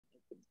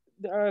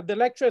The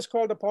lecture is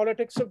called The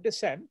Politics of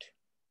Dissent,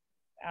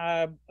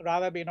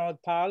 Radha Binod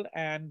Pal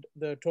and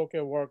the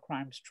Tokyo War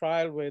Crimes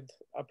Trial, with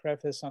a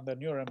preface on the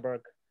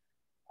Nuremberg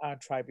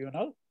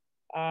Tribunal.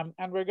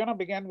 And we're going to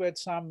begin with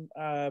some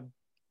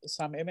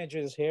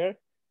images here.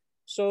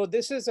 So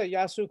this is a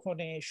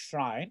Yasukuni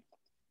shrine.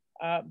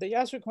 The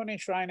Yasukuni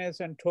shrine is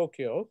in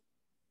Tokyo,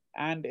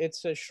 and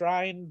it's a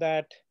shrine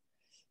that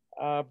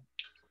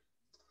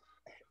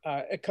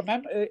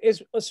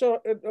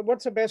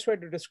what's the best way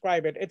to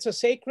describe it? It's a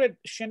sacred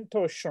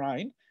Shinto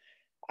shrine,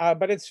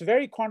 but it's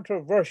very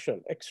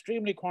controversial,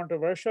 extremely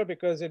controversial,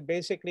 because it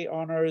basically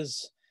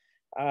honors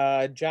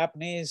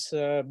Japanese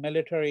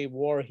military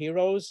war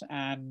heroes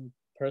and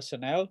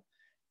personnel.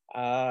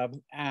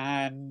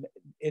 And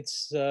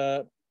it's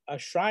a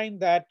shrine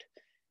that,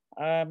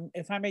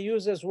 if I may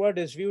use this word,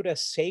 is viewed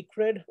as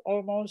sacred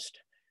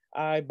almost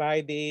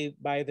by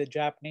the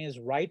Japanese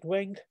right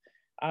wing.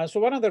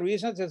 So one of the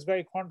reasons it's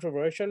very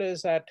controversial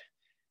is that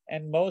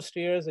in most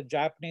years, the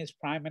Japanese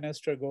prime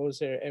minister goes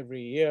there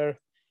every year,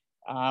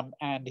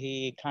 and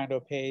he kind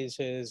of pays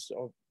his,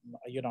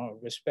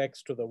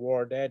 respects to the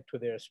war dead, to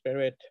their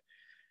spirit.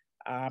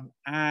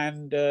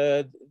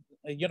 There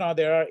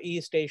are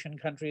East Asian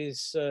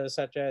countries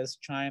such as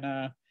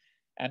China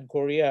and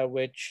Korea,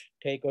 which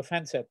take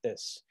offense at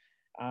this.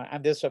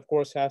 And this, of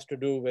course, has to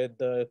do with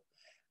the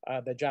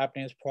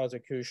Japanese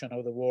prosecution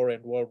of the war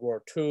in World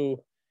War II.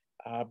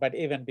 But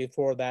even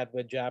before that,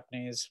 with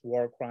Japanese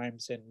war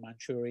crimes in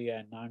Manchuria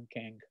and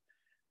Nanking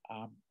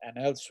and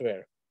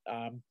elsewhere.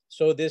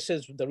 So this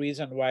is the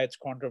reason why it's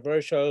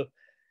controversial.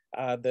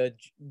 The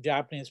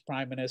Japanese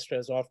prime minister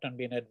has often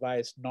been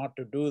advised not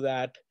to do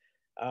that.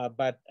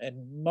 But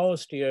in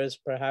most years,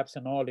 perhaps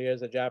in all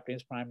years, the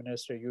Japanese prime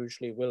minister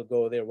usually will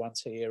go there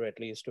once a year at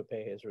least to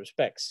pay his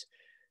respects.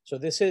 So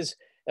this is,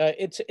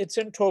 it's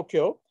in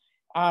Tokyo.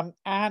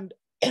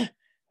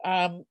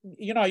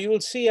 You will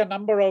see a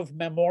number of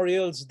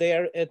memorials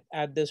there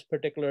at this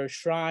particular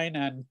shrine,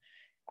 and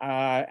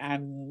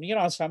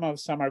some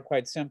are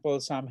quite simple.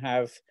 Some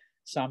have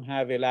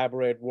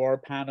elaborate war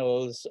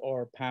panels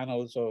or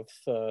panels of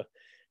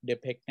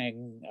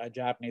depicting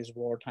Japanese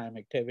wartime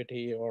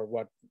activity, or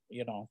what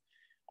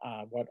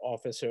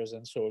officers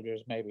and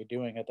soldiers may be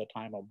doing at the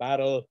time of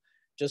battle.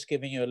 Just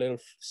giving you a little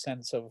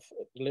sense of,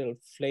 a little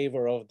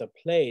flavor of the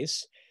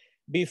place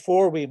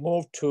before we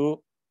move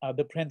to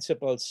the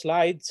principal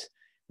slides,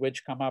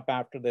 which come up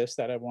after this,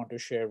 that I want to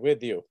share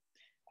with you.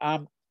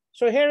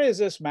 So here is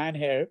this man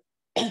here.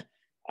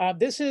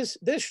 This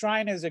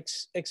shrine is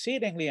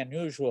exceedingly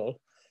unusual,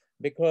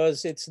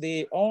 because it's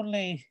the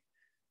only,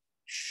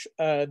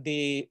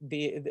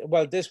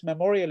 this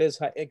memorial is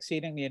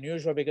exceedingly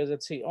unusual because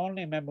it's the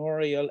only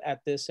memorial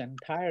at this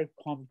entire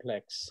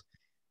complex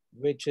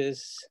which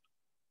is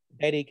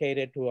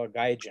dedicated to a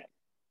gaijin,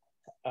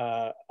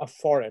 a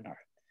foreigner.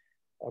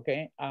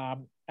 Okay,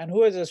 and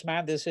who is this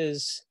man? This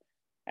is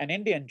an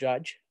Indian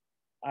judge.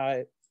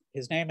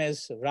 His name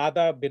is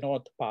Radha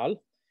Binod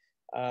Pal.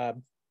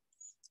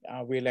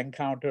 We'll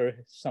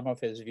encounter some of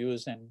his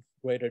views in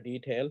greater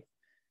detail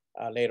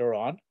later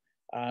on.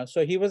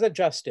 So he was a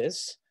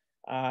justice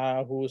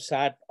who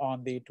sat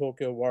on the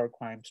Tokyo War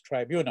Crimes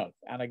Tribunal.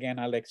 And again,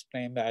 I'll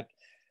explain that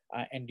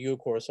in due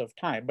course of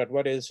time. But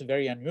what is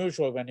very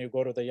unusual when you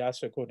go to the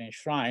Yasukuni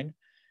Shrine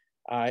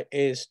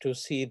is to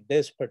see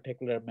this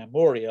particular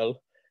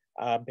memorial,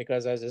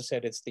 because as I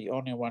said, it's the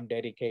only one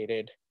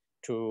dedicated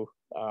to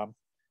a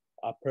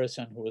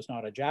person who is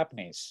not a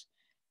Japanese.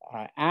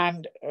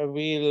 And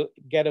we'll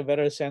get a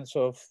better sense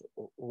of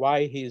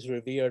why he's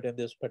revered in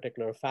this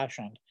particular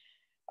fashion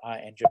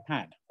in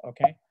Japan,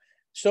 okay?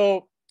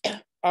 So,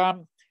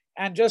 and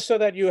just so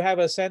that you have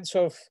a sense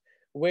of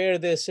where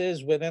this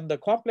is within the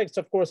complex,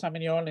 of course, I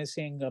mean, you're only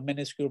seeing a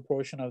minuscule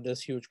portion of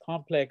this huge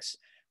complex,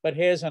 but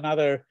here's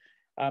another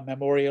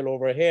memorial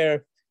over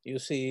here. You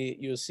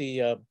see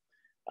a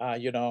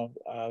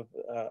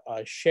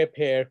ship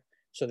here.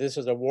 So this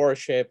is a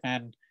warship,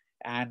 and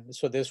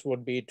so this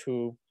would be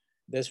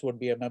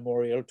a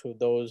memorial to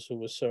those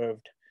who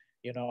served,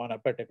 on a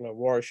particular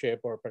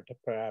warship, or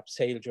perhaps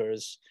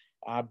sailors.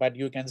 But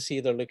you can see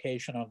the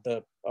location of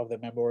the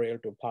memorial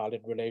to Pal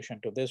in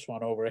relation to this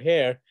one over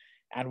here.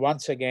 And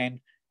once again,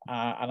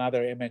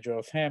 another image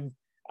of him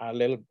a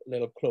little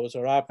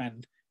closer up,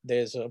 and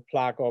there's a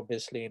plaque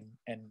obviously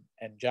in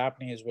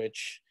Japanese,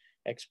 which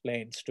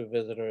explains to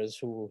visitors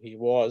who he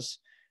was,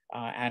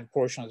 and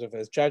portions of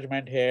his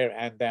judgment here,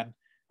 and then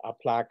a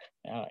plaque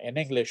in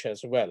English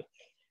as well,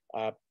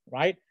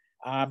 right?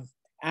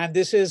 And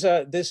this is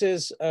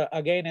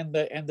again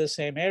in the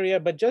same area,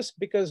 but just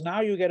because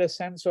now you get a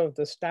sense of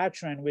the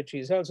stature in which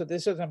he's held. So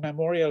this is a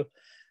memorial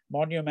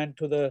monument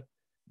to the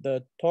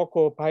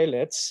Toko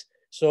pilots.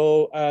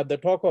 So the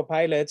Toko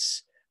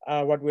pilots,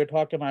 what we're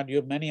talking about,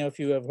 many of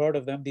you have heard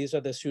of them. These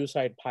are the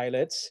suicide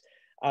pilots.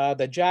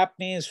 The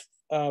Japanese,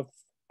 in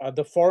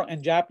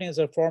Japanese,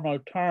 a formal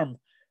term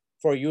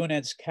for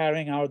units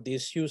carrying out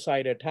these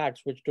suicide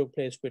attacks, which took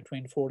place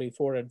between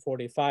 44 and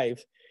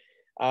 45,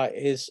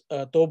 is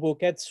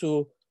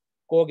Tobuketsu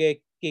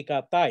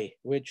Kikatai,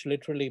 which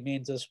literally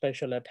means a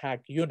special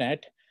attack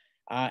unit.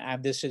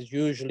 And this is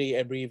usually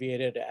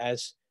abbreviated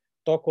as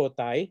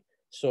Tokotai.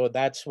 So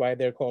that's why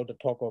they're called the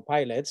Toko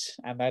pilots.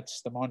 And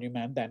that's the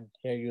monument. And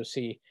here you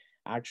see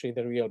actually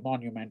the real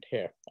monument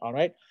here. All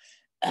right.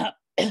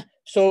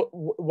 So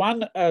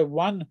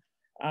one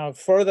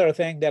further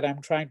thing that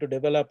I'm trying to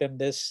develop in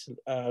this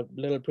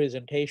little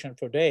presentation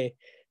for today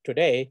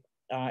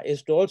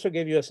is to also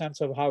give you a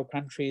sense of how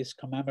countries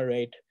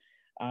commemorate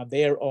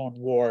their own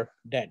war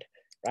dead,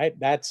 right?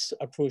 That's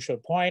a crucial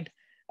point.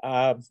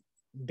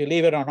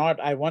 Believe it or not,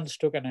 I once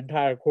took an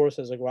entire course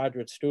as a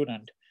graduate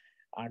student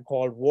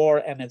called War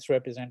and Its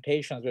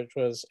Representations, which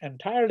was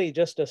entirely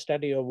just a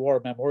study of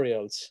war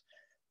memorials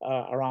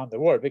around the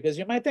world. Because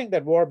you might think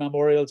that war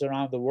memorials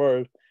around the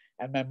world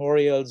and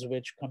memorials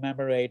which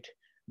commemorate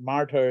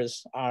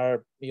martyrs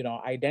are,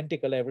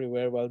 identical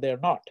everywhere. Well, they're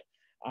not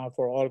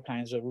for all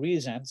kinds of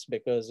reasons,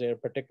 because there are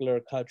particular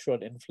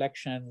cultural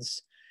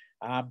inflections.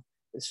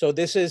 So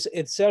this is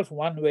itself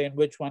one way in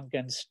which one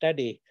can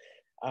study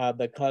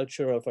the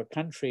culture of a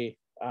country,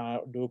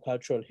 do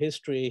cultural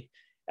history,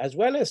 as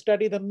well as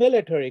study the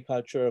military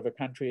culture of a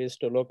country, is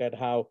to look at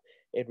how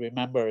it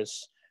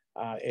remembers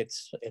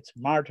its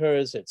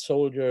martyrs, its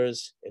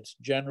soldiers, its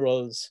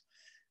generals.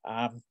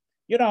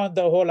 The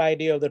whole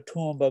idea of the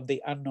tomb of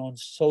the unknown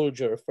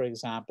soldier, for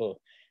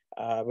example,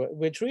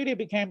 which really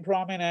became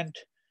prominent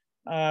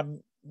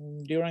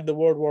during the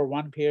World War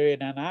I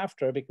period and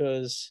after,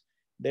 because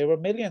there were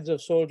millions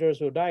of soldiers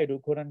who died who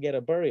couldn't get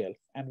a burial.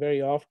 And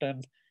very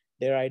often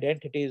their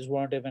identities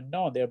weren't even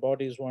known, their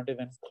bodies weren't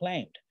even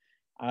claimed.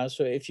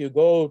 So if you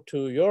go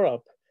to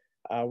Europe,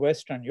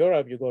 Western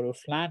Europe, you go to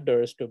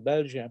Flanders, to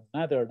Belgium,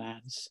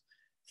 Netherlands,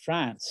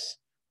 France,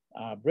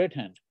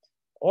 Britain,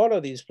 all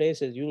of these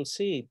places, you'll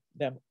see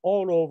them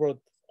all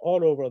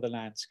over the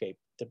landscape,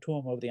 the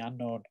tomb of the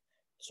unknown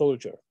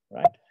soldier,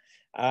 right?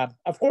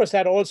 Of course,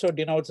 that also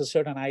denotes a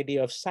certain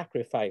idea of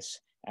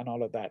sacrifice and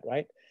all of that,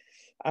 right?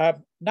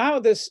 Now,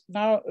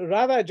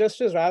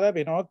 Justice Radha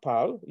Binod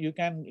Pal, you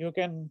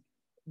can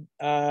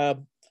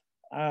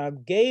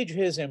gauge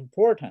his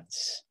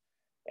importance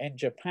in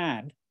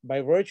Japan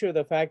by virtue of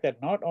the fact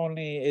that not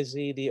only is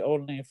he the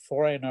only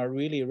foreigner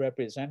really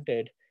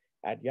represented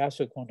at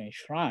Yasukuni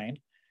Shrine,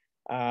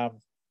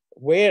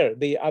 where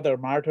the other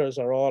martyrs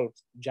are all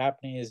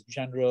Japanese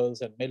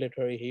generals and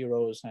military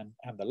heroes and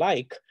the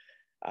like,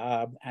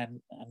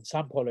 and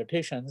some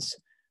politicians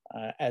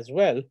as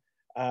well.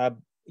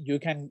 You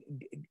can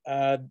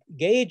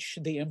gauge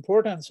the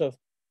importance of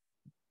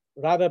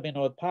Radha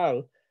Binod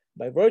Pal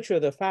by virtue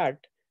of the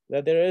fact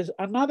that there is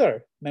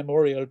another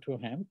memorial to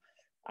him,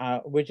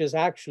 which is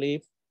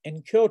actually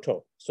in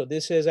Kyoto. So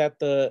this is at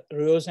the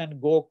Ryozen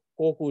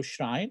Goku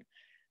Shrine,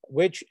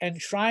 which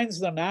enshrines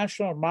the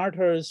national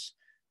martyrs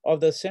of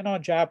the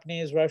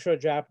Sino-Japanese,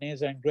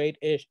 Russo-Japanese, and Great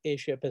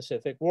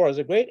Asia-Pacific Wars.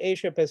 The Great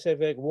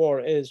Asia-Pacific War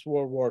is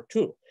World War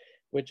II,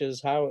 which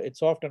is how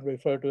it's often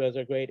referred to as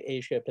a Great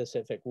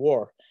Asia-Pacific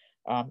War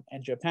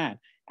in Japan.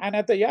 And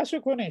at the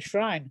Yasukuni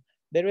Shrine,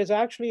 there is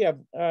actually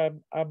a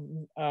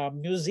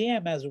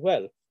museum as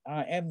well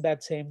in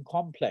that same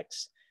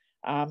complex.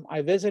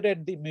 I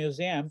visited the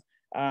museum.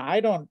 I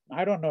don't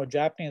know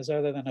Japanese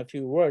other than a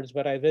few words,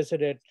 but I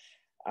visited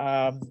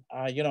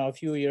a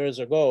few years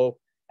ago,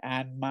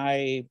 and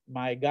my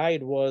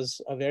guide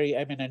was a very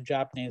eminent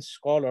Japanese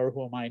scholar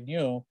whom I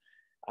knew,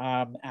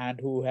 and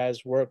who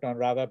has worked on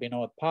Radha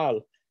Binod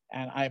Pal.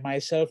 And I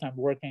myself am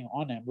working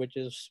on him, which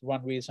is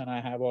one reason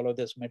I have all of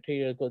this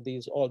material,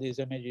 because all these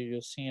images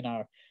you've seen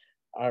are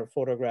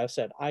photographs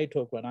that I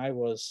took when I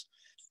was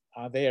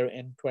there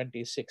in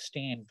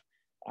 2016,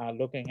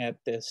 looking at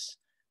this,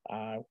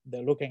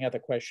 looking at the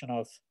question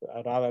of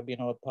Radha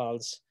Binod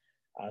Pal's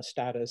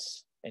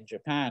status in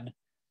Japan,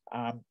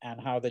 and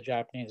how the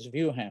Japanese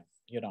view him,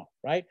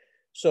 right?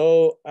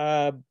 So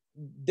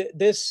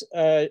this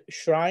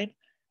shrine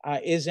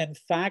is in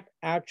fact,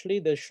 actually,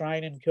 the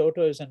shrine in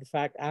Kyoto is in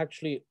fact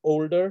actually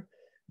older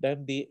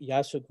than the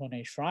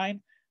Yasukuni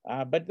Shrine.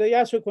 But the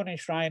Yasukuni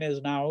Shrine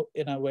is now,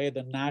 in a way,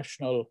 the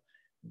national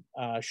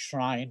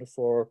shrine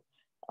for,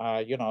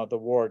 the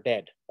war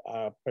dead,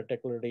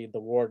 particularly the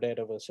war dead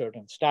of a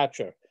certain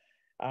stature.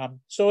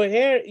 So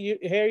here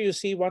you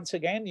see, once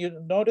again, you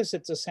notice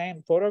it's the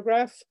same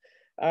photograph,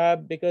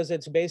 because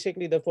it's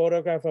basically the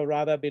photograph of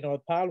Radha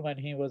Binod Pal when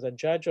he was a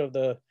judge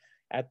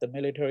at the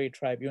military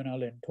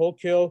tribunal in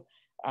Tokyo.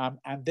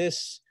 And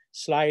this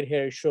slide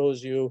here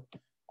shows you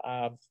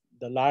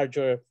the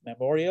larger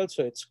memorial.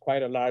 So it's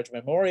quite a large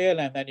memorial.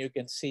 And then you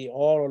can see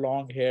all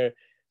along here.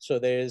 So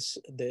there's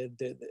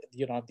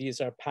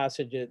these are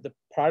passages,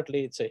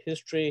 partly it's a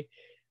history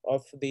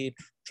of the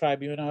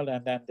tribunal,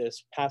 and then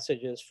there's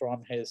passages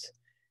from his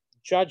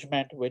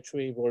judgment, which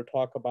we will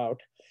talk about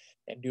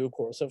in due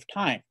course of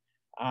time.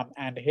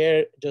 And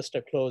here, just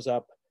a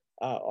close-up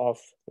of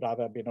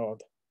Radha Binod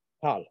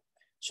Pal.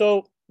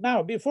 So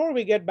now, before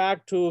we get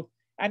back to,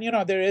 and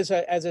there is,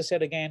 as I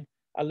said again,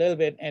 a little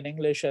bit in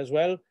English as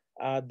well.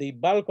 The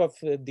bulk of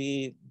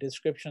the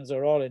descriptions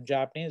are all in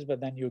Japanese, but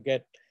then you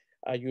get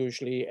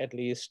usually at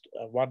least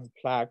one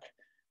plaque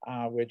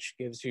which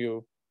gives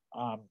you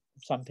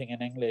something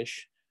in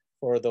English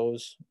for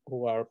those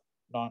who are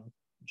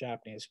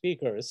non-Japanese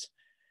speakers.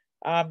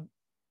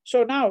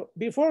 So now,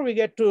 before we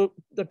get to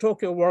the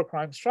Tokyo war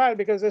crimes trial,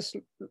 because this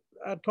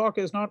talk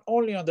is not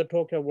only on the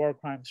Tokyo war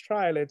crimes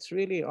trial, it's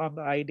really on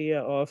the idea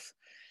of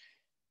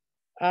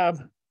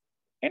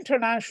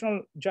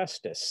international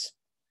justice.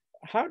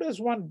 How does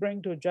one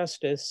bring to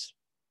justice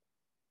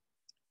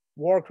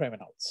war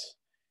criminals?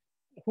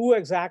 Who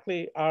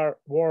exactly are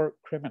war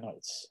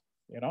criminals?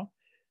 You know,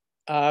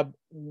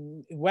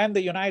 when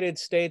the United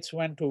States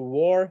went to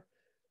war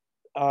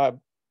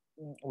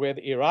with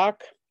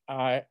Iraq,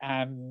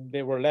 and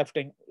they were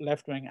left-wing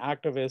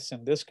activists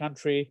in this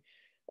country,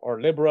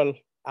 or liberal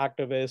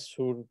activists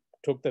who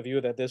took the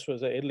view that this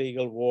was an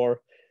illegal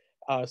war.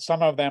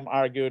 Some of them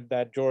argued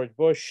that George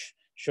Bush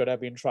should have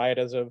been tried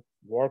as a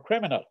war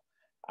criminal.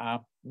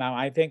 Now,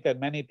 I think that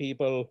many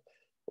people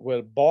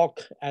will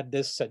balk at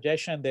this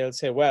suggestion. They'll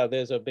say, well,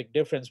 there's a big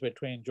difference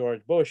between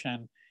George Bush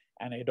and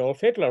Adolf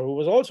Hitler, who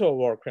was also a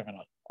war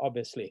criminal,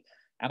 obviously.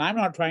 And I'm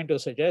not trying to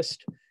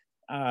suggest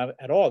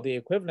at all the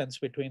equivalence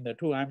between the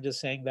two. I'm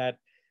just saying that,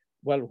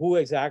 well, who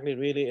exactly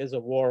really is a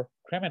war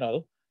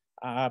criminal,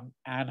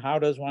 and how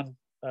does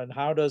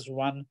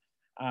one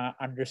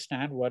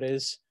understand what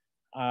is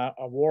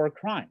a war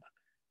crime,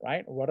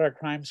 right? What are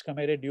crimes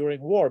committed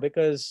during war?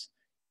 Because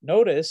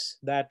notice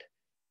that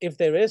if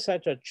there is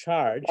such a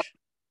charge,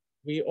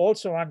 we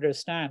also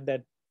understand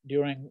that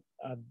during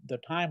the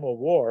time of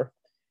war,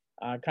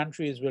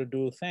 countries will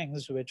do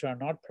things which are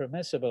not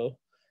permissible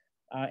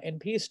in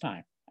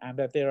peacetime, and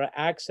that there are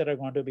acts that are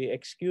going to be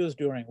excused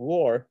during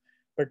war,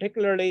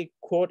 particularly,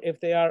 quote, if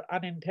they are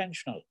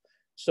unintentional.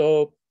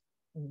 So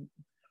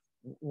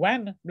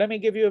let me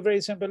give you a very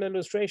simple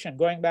illustration,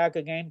 going back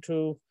again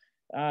to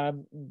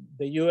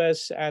the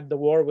US and the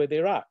war with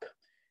Iraq,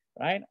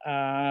 right?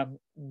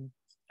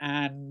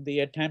 And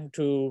the attempt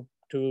to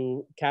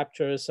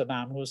capture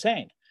Saddam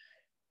Hussein,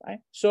 right?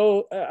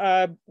 So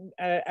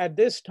at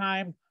this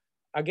time,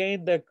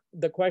 again,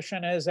 the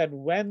question is that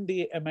when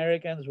the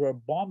Americans were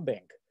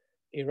bombing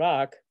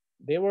Iraq,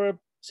 they were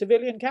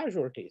civilian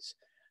casualties.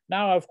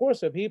 Now, of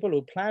course, the people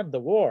who planned the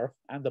war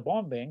and the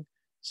bombing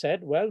said,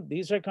 well,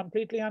 these are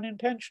completely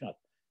unintentional.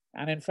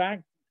 And in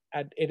fact,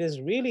 it is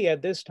really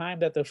at this time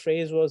that the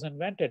phrase was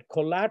invented,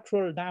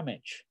 collateral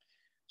damage.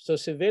 So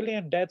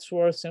civilian deaths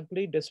were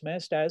simply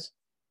dismissed as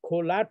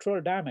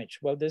collateral damage.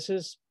 Well, this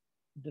is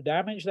the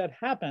damage that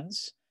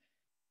happens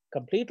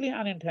completely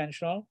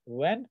unintentional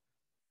when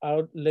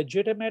a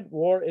legitimate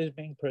war is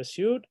being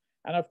pursued.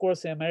 And of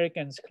course, the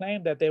Americans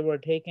claimed that they were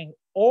taking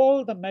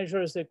all the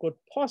measures they could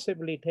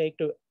possibly take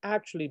to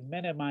actually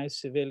minimize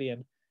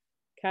civilian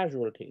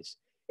casualties.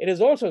 It is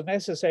also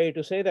necessary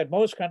to say that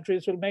most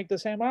countries will make the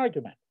same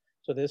argument.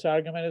 So this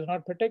argument is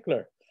not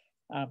particular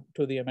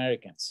to the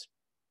Americans.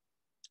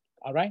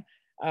 All right.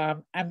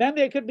 And then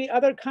there could be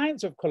other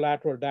kinds of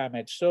collateral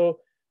damage. So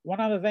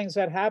one of the things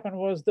that happened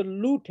was the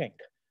looting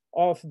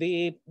of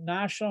the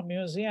National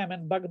Museum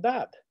in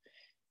Baghdad.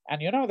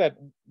 And you know that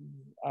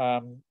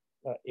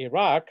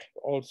Iraq,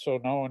 also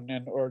known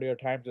in earlier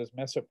times as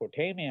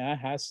Mesopotamia,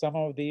 has some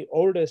of the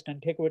oldest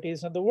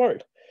antiquities in the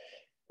world,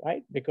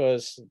 right?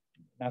 Because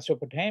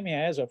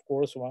Mesopotamia is, of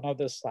course, one of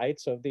the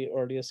sites of the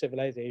earliest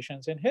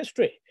civilizations in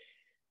history.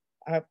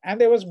 And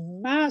there was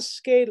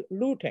mass-scale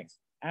looting.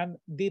 And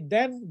the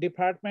then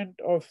Department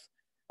of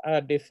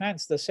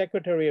Defense, the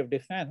Secretary of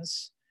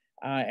Defense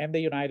in the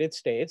United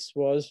States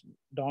was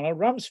Donald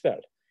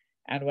Rumsfeld.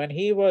 And when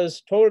he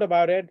was told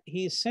about it,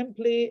 his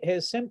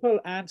simple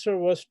answer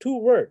was two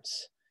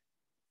words,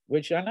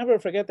 which I'll never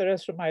forget the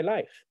rest of my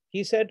life.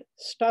 He said,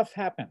 stuff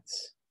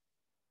happens.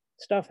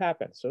 Stuff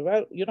happens. So,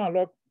 well, you know,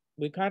 look,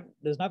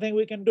 there's nothing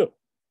we can do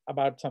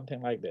about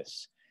something like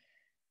this.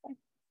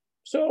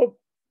 So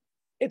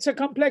it's a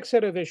complex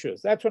set of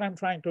issues. That's what I'm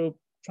trying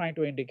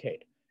to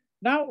indicate.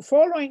 Now,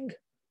 following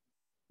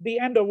the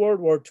end of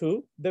World War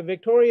II, the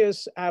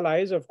victorious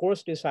Allies, of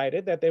course,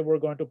 decided that they were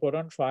going to put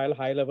on trial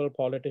high-level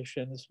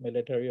politicians,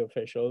 military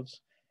officials,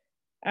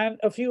 and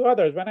a few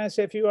others. When I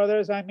say a few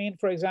others, I mean,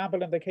 for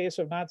example, in the case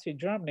of Nazi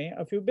Germany,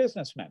 a few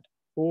businessmen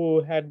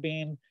who had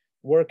been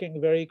working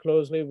very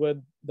closely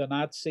with the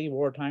Nazi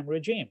wartime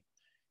regime,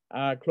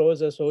 close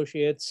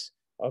associates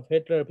of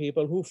Hitler,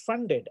 people who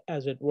funded,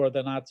 as it were,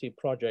 the Nazi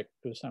project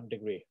to some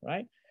degree,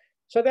 right?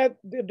 So that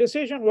the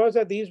decision was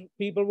that these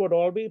people would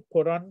all be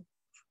put on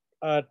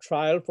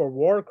trial for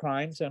war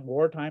crimes and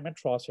wartime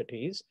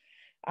atrocities.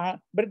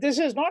 But this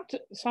is not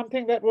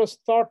something that was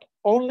thought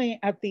only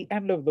at the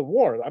end of the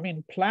war. I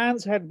mean,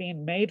 plans had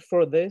been made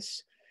for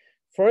this,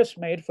 first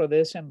made for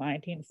this in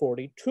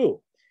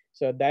 1942.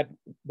 So that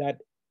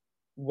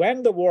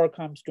when the war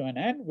comes to an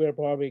end, we're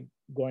probably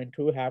going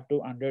to have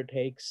to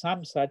undertake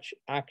some such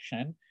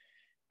action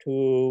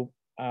to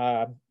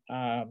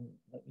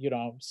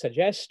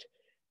suggest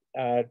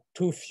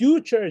to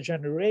future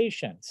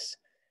generations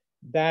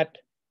that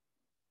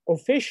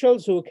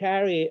officials who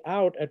carry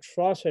out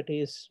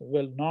atrocities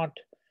will not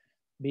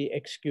be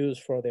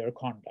excused for their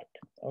conduct,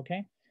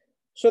 okay?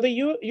 So the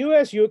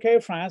US,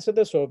 UK, France, and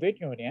the Soviet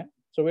Union.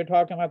 So we're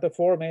talking about the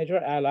four major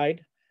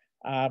allied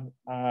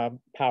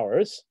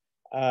powers.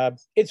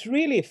 It's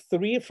really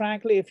three,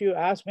 frankly, if you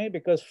ask me,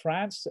 because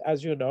France,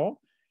 as you know,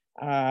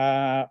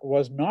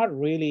 was not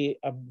really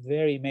a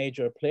very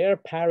major player.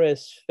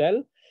 Paris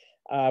fell.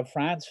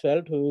 France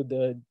fell to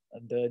the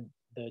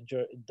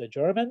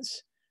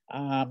Germans,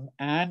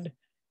 and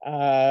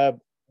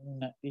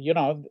you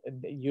know,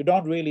 you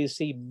don't really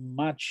see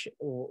much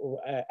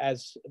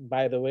as,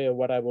 by the way,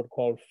 what I would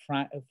call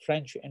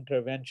French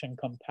intervention,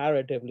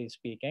 comparatively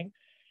speaking.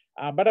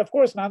 But of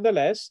course,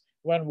 nonetheless,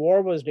 when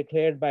war was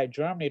declared by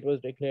Germany, it was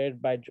declared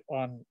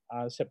on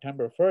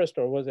September 1st,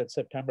 or was it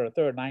September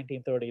 3rd,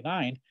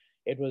 1939?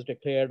 It was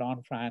declared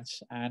on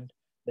France and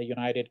the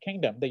United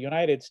Kingdom. The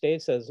United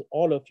States, as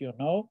all of you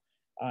know,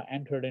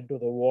 entered into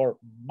the war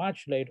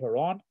much later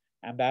on,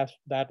 and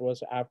that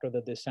was after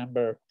the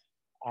December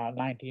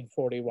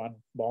 1941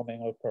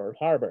 bombing of Pearl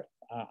Harbor.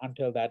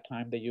 Until that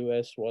time, the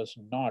US was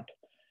not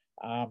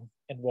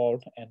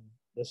involved in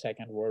the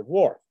Second World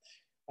War,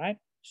 right?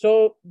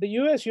 So the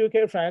US,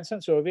 UK, France,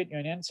 and Soviet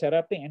Union set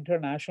up the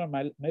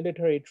International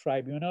Military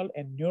Tribunal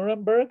in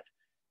Nuremberg,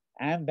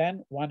 and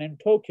then one in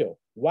Tokyo.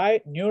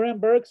 Why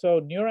Nuremberg? So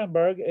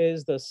Nuremberg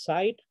is the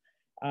site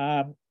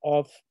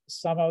of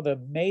some of the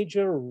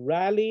major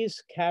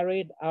rallies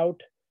carried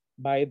out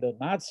by the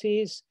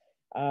Nazis.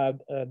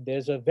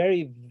 There's a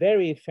very,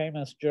 very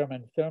famous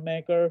German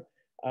filmmaker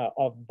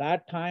of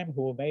that time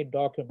who made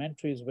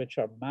documentaries which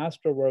are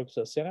masterworks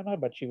of cinema,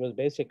 but she was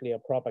basically a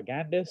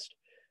propagandist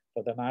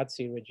for the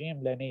Nazi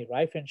regime, Leni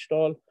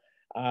Riefenstahl.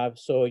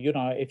 So, you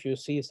know, if you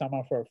see some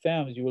of her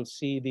films, you will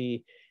see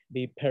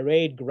the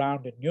parade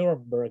ground in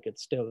Nuremberg.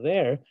 It's still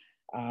there.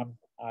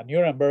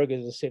 Nuremberg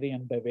is a city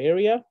in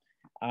Bavaria.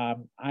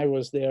 I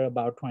was there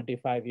about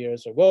 25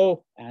 years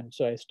ago, and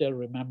so I still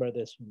remember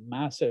this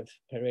massive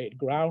parade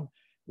ground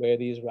where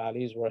these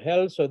rallies were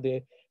held. So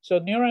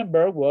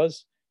Nuremberg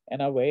was,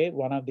 in a way,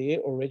 one of the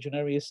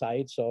originary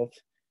sites of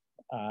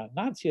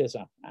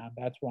Nazism, and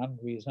that's one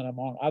reason,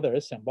 among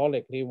others,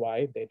 symbolically,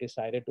 why they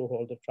decided to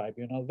hold the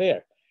tribunal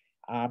there.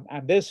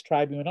 And this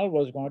tribunal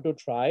was going to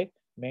try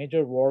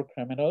major war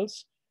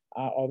criminals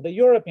of the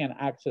European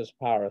Axis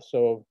power.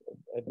 So,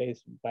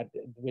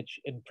 which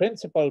in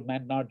principle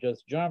meant not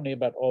just Germany,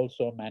 but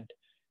also meant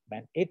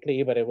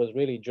Italy, but it was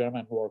really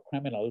German war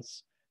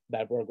criminals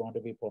that were going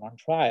to be put on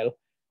trial.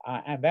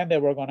 And then they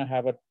were going to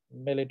have a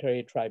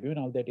military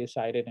tribunal, they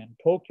decided, in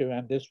Tokyo,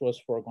 and this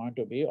was going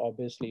to be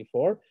obviously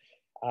for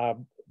the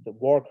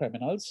war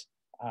criminals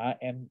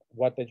in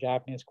what the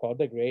Japanese called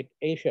the Great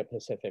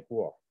Asia-Pacific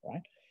War,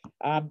 right?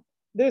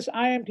 This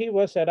IMT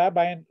was set up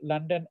by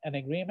London, an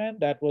agreement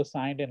that was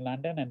signed in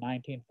London in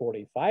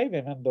 1945,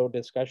 even though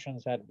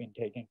discussions had been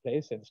taking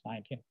place since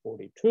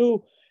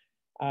 1942.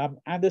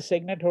 And the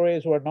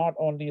signatories were not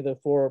only the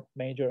four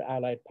major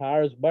Allied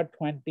powers, but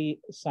 20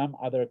 some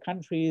other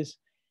countries,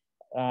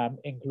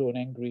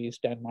 including Greece,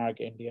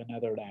 Denmark, India,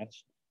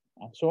 Netherlands,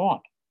 and so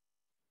on.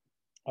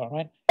 All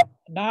right.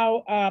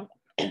 Now,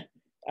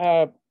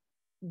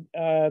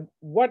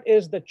 what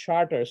is the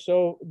charter?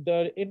 So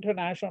the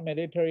International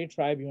Military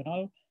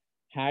Tribunal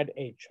had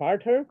a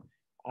charter,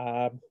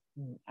 and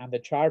the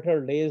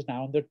charter lays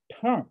down the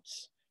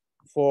terms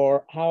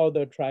for how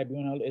the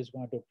tribunal is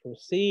going to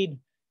proceed,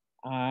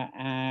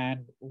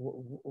 and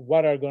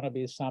what are going to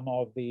be some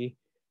of the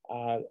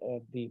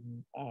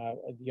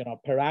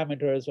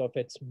parameters of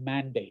its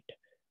mandate,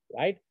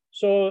 right?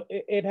 So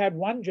it had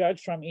one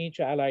judge from each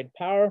allied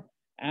power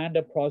and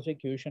a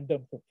prosecution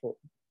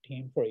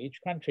team for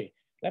each country.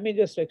 Let me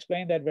just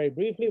explain that very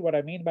briefly. What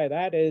I mean by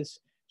that is,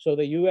 so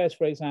the US,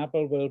 for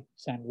example, will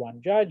send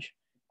one judge,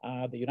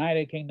 the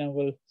United Kingdom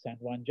will send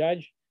one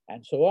judge,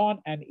 and so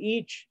on. And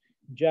each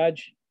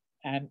judge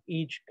and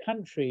each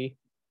country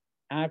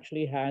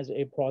actually has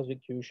a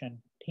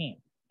prosecution team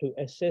to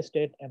assist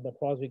it in the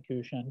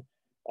prosecution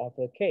of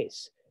the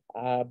case.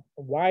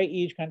 Why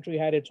each country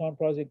had its own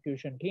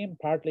prosecution team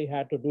partly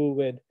had to do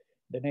with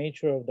the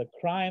nature of the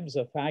crimes,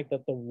 the fact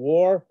that the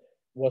war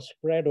was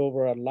spread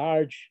over a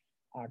large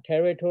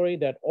territory,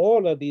 that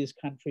all of these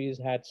countries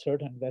had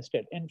certain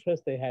vested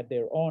interests. They had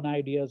their own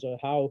ideas of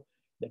how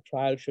the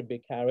trial should be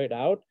carried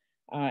out,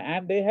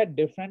 and they had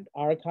different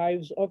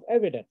archives of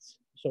evidence,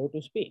 so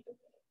to speak,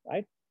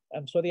 right?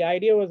 And so the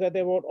idea was that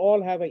they would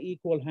all have an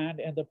equal hand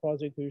in the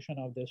prosecution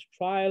of this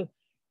trial,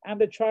 and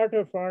the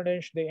charter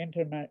furnished the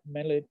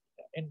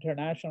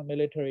International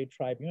Military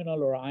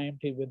Tribunal, or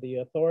IMT, with the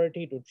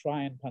authority to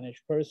try and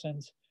punish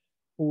persons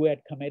who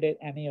had committed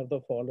any of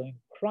the following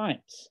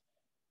crimes,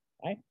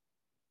 right?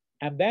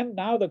 And then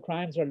now the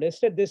crimes are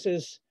listed. This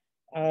is,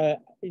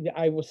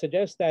 I would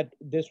suggest that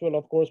this will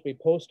of course be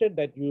posted,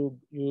 that you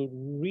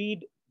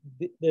read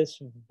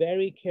this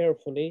very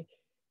carefully,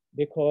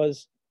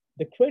 because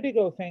the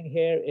critical thing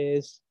here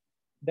is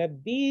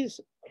that these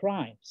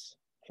crimes,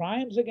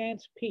 crimes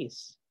against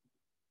peace,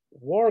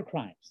 war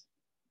crimes,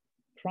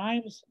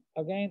 crimes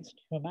against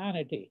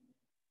humanity,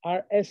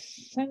 are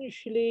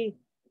essentially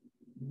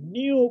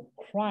new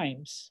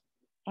crimes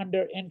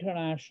under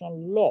international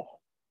law.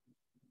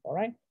 All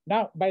right.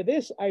 Now, by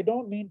this, I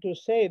don't mean to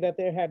say that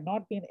there had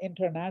not been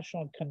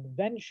international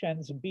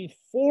conventions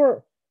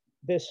before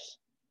this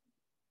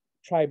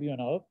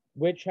tribunal,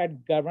 which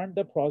had governed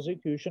the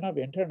prosecution of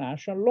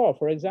international law.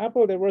 For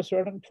example, there were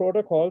certain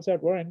protocols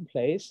that were in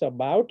place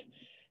about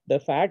the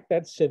fact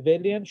that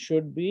civilians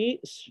should be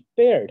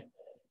spared,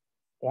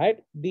 right?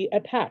 The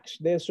attacks,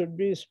 they should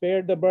be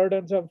spared the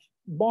burdens of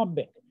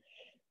bombing.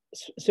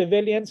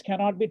 Civilians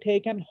cannot be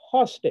taken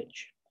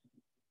hostage.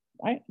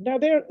 Right? Now,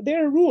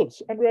 there are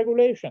rules and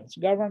regulations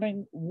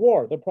governing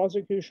war, the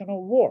prosecution of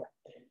war.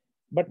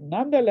 But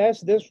nonetheless,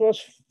 this was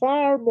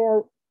far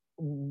more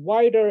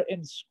wider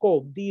in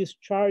scope, these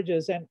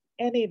charges, and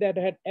any that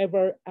had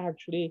ever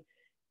actually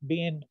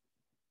been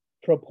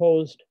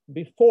proposed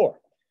before.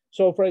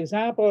 So, for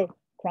example,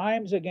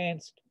 crimes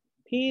against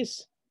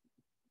peace,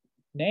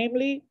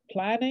 namely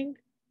planning,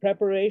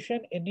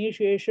 preparation,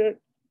 initiation,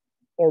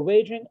 or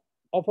waging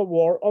of a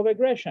war of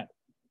aggression,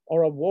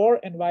 or a war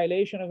in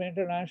violation of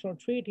international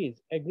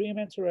treaties,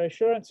 agreements, or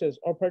assurances,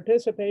 or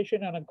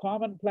participation in a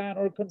common plan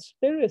or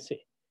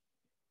conspiracy.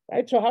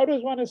 Right? So how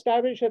does one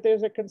establish that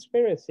there's a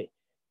conspiracy?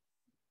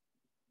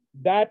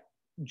 That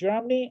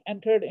Germany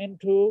entered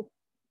into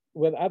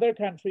with other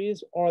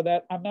countries, or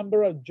that a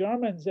number of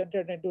Germans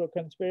entered into a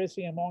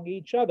conspiracy among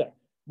each other.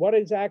 What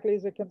exactly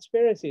is a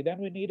conspiracy? Then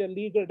we need a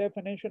legal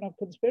definition of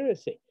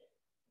conspiracy.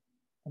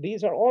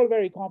 These are all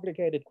very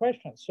complicated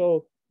questions.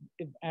 So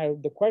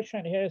the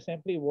question here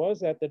simply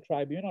was that the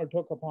tribunal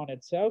took upon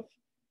itself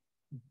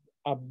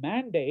a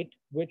mandate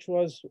which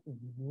was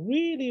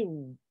really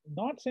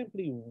not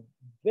simply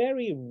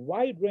very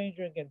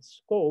wide-ranging in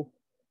scope,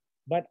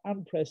 but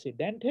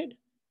unprecedented,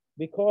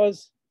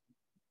 because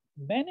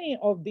many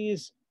of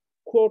these,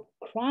 quote,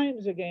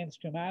 crimes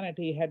against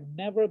humanity had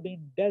never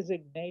been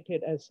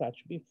designated as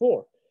such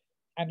before.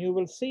 And you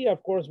will see,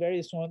 of course,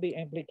 very soon the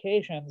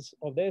implications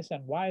of this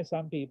and why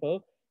some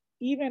people,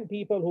 even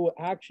people who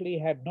actually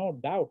had no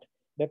doubt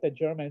that the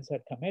Germans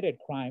had committed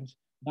crimes,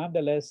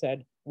 nonetheless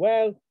said,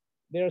 well,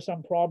 there are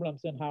some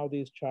problems in how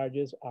these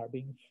charges are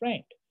being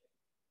framed.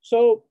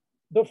 So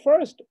the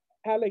first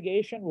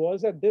allegation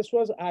was that this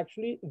was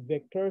actually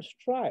Victor's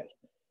trial.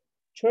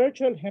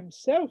 Churchill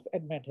himself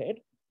admitted,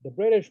 the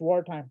British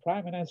wartime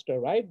prime minister,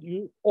 right?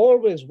 You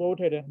always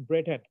voted in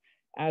Britain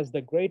as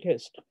the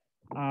greatest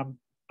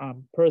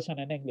person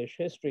in English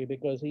history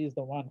because he's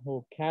the one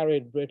who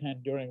carried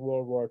Britain during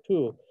World War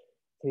II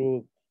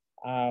through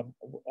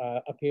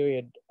a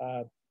period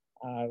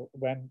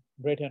when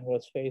Britain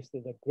was faced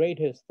with the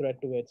greatest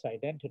threat to its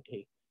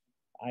identity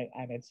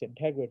and its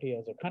integrity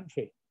as a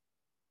country.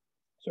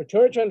 So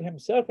Churchill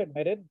himself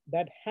admitted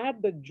that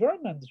had the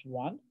Germans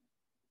won,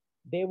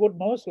 they would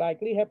most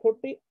likely have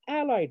put the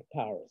Allied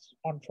powers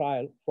on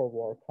trial for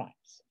war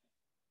crimes.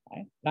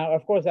 Right? Now,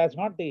 of course, that's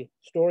not the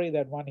story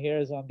that one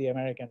hears on the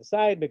American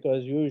side,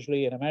 because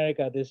usually in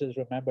America, this is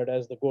remembered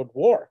as the good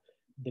war,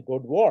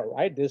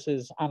 right? This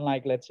is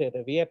unlike, let's say,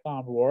 the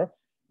Vietnam War.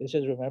 This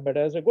is remembered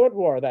as a good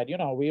war, that,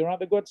 we were on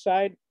the good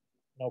side,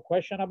 no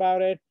question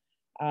about it.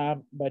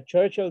 But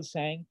Churchill's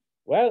saying,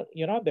 well,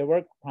 there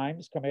were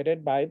crimes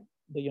committed by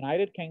the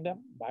United Kingdom,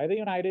 by the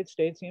United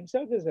States. He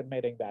himself is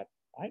admitting that,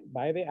 right?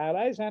 By the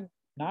Allies. And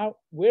now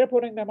we're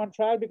putting them on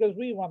trial because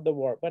we won the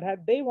war. But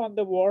had they won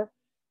the war,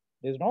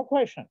 there's no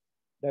question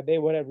that they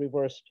would have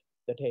reversed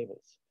the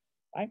tables,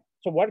 right?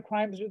 So what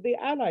crimes did the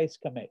Allies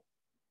commit?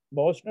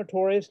 Most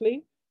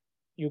notoriously,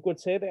 you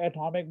could say the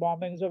atomic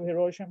bombings of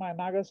Hiroshima and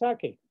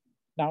Nagasaki.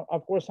 Now,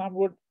 of course, some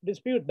would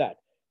dispute that.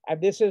 And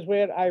this is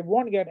where I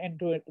won't get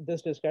into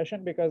this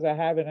discussion because I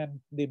have it in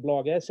the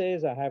blog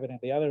essays, I have it in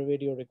the other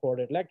video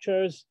recorded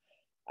lectures,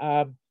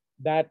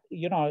 that,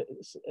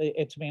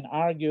 it's been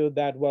argued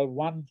that, well,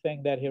 one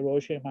thing that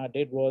Hiroshima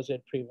did was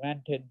it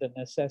prevented the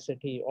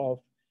necessity of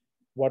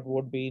what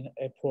would be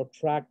a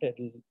protracted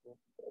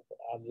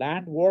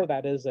land war,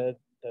 that is the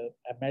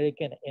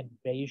American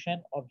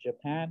invasion of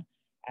Japan,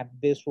 and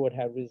this would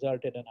have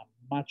resulted in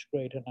a much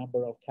greater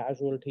number of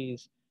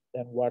casualties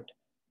than what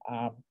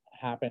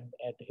happened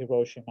at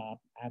Hiroshima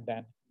and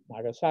then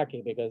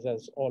Nagasaki, because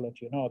as all of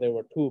you know, there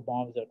were two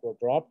bombs that were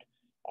dropped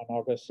on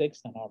August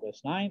 6th and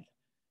August 9th,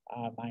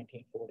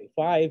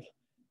 1945.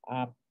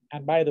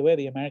 And by the way,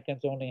 the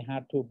Americans only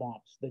had two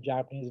bombs. The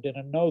Japanese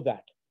didn't know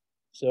that.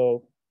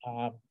 So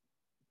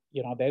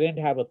they didn't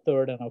have a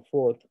third and a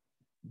fourth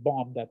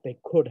bomb that they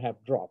could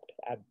have dropped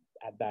at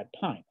that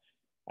time,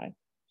 right?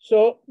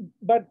 So,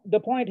 but the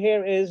point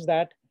here is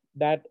that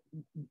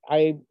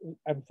I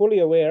am fully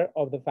aware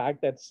of the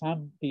fact that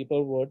some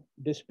people would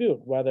dispute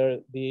whether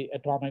the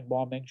atomic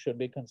bombing should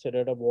be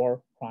considered a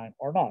war crime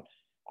or not.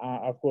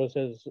 Of course,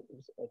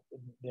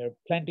 there are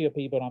plenty of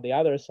people on the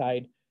other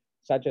side,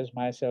 such as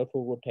myself,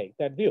 who would take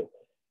that view.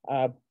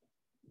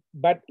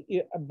 But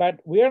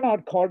we are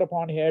not called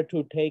upon here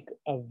to take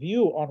a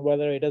view on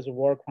whether it is a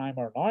war crime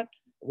or not.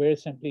 We're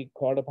simply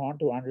called upon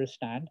to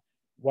understand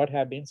what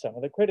have been some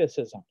of the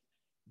criticisms.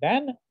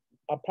 Then,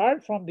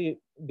 apart from the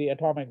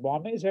atomic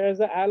bombings, there is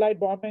the Allied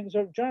bombings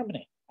of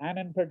Germany, and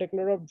in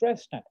particular of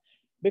Dresden.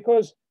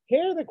 Because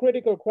here the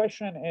critical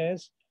question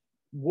is,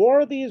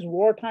 were these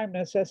wartime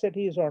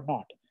necessities or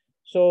not?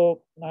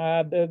 So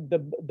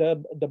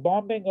the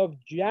bombing of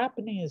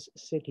Japanese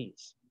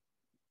cities,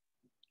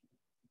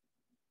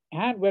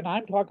 and when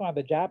I'm talking about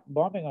the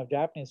bombing of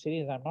Japanese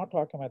cities, I'm not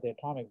talking about the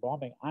atomic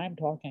bombing. I'm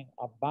talking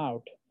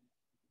about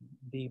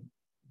the,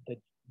 the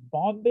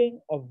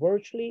bombing of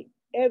virtually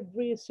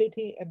every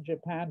city in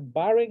Japan,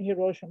 barring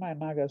Hiroshima and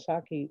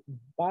Nagasaki,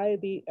 by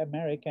the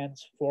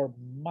Americans for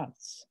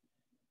months.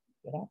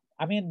 You know,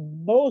 I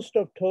mean, most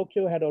of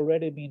Tokyo had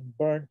already been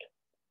burnt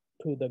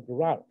to the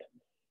ground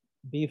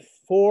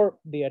before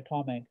the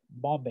atomic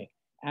bombing.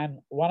 And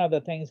one of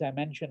the things I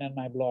mentioned in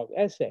my blog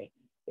essay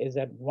is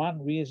that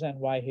one reason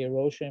why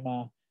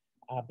Hiroshima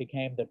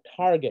became the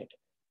target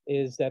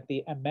is that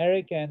the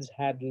Americans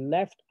had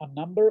left a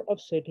number of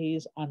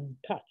cities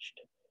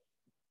untouched.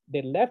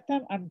 They left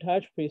them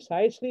untouched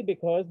precisely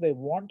because they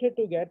wanted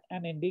to get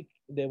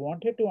they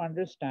wanted to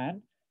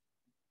understand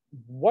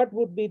what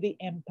would be the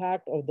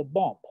impact of the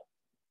bomb,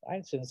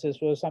 right? Since this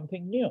was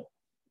something new.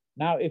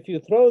 Now, if you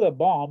throw the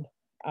bomb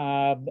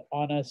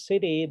on a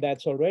city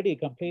that's already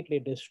completely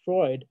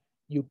destroyed,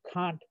 you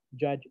can't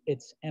judge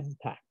its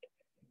impact.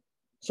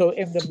 So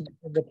in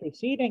the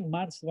preceding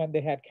months, when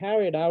they had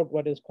carried out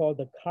what is called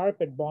the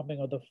carpet bombing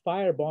or the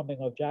fire bombing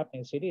of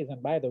Japanese cities,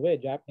 and by the way,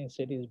 Japanese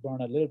cities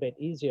burn a little bit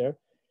easier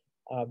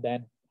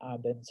than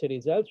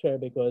cities elsewhere,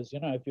 because,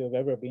 you know, if you've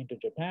ever been to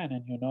Japan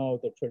and you know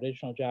the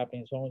traditional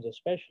Japanese homes,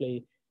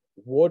 especially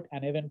wood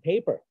and even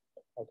paper,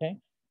 okay?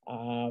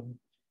 Um,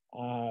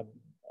 um,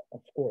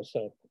 of course,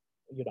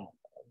 you know,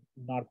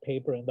 not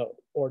paper in the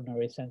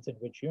ordinary sense in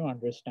which you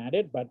understand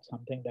it, but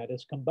something that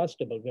is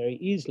combustible very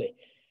easily,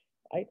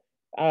 right?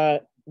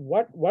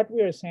 What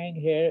we are saying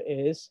here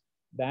is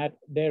that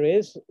there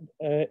is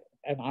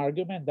an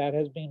argument that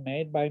has been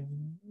made by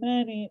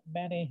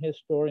many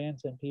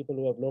historians and people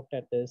who have looked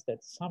at this,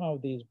 that some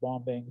of these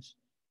bombings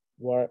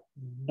were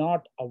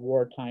not a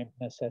wartime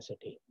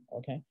necessity,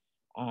 okay?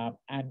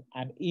 And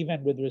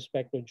even with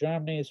respect to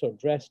Germany, so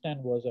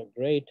Dresden was a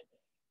great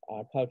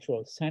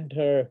cultural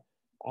center.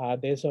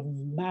 There's a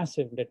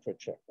massive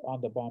literature on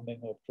the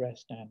bombing of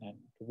Dresden and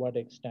to what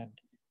extent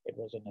it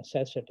was a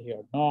necessity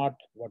or not,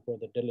 what were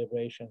the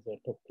deliberations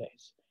that took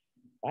place,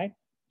 right?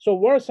 So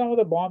were some of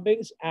the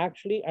bombings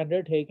actually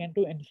undertaken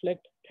to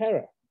inflict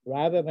terror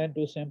rather than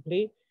to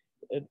simply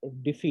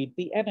defeat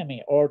the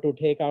enemy or to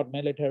take out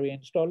military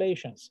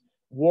installations?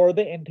 Were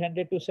they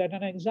intended to set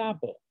an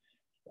example,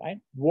 right?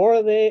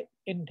 Were they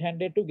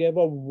intended to give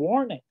a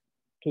warning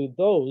to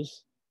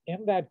those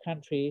in that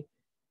country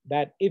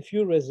that if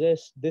you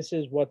resist, this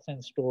is what's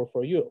in store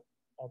for you,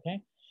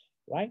 okay,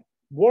 right?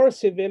 Were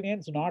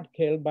civilians not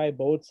killed by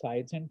both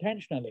sides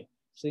intentionally?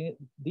 See,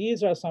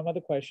 these are some of the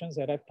questions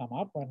that have come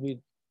up when we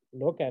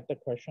look at the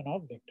question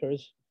of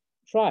Victor's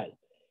trial.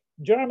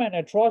 German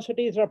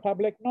atrocities are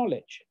public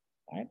knowledge,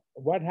 right?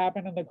 What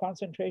happened in the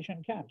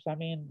concentration camps? I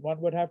mean, one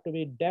would have to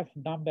be deaf,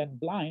 dumb, and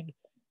blind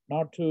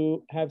not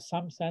to have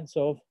some sense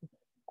of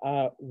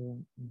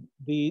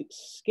the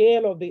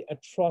scale of the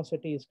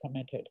atrocities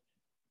committed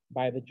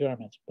by the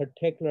Germans,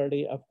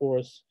 particularly, of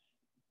course,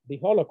 the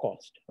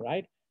Holocaust,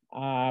 right?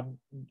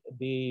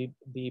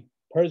 The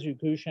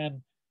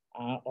persecution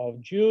of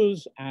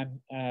Jews, and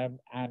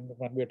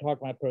when we're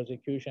talking about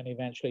persecution,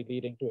 eventually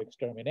leading to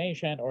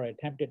extermination or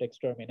attempted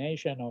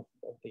extermination of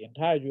the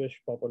entire Jewish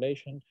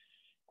population.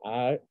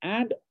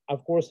 And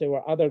of course, there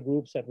were other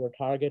groups that were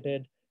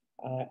targeted.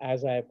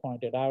 As I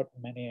pointed out,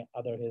 many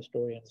other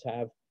historians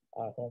have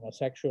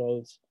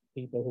homosexuals,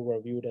 people who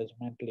were viewed as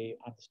mentally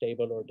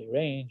unstable or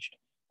deranged,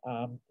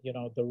 you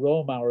know, the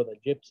Roma or the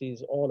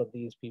Gypsies, all of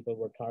these people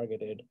were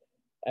targeted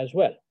as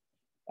well,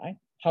 right?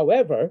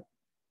 However,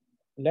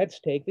 let's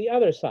take the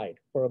other side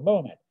for a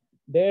moment.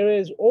 There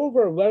is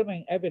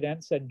overwhelming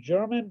evidence that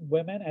German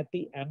women at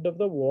the end of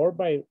the war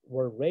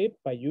were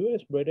raped by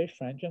US, British,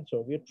 French, and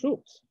Soviet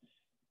troops.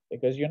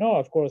 Because you know,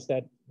 of course,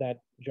 that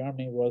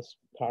Germany was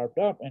carved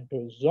up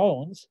into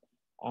zones,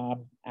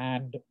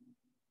 and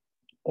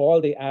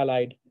all the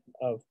Allied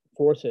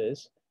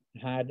forces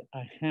had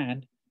a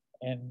hand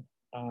in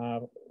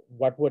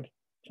what would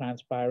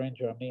transpire in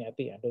Germany at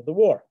the end of the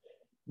war.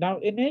 Now,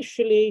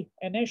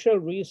 initial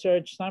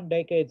research some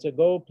decades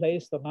ago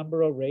placed the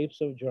number of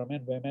rapes of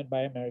German women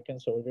by American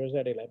soldiers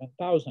at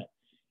 11,000.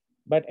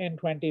 But in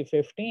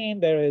 2015,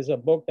 there is a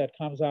book that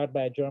comes out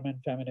by a German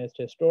feminist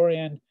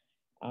historian,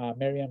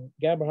 Miriam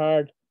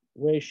Gebhardt,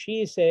 where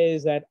she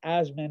says that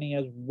as many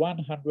as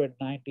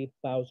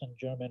 190,000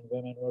 German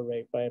women were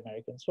raped by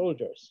American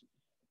soldiers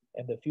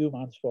in the few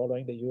months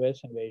following the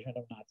US invasion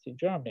of Nazi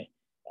Germany.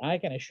 I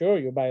can assure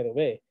you, by the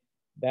way,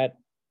 that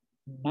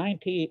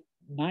 99%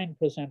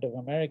 of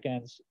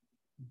Americans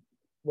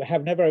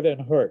have never even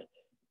heard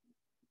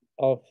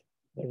of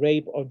the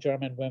rape of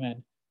German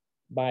women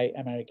by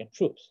American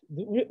troops,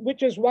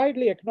 which is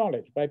widely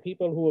acknowledged by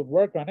people who have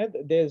worked on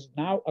it. There's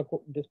now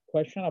this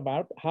question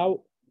about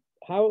how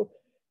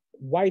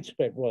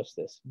widespread was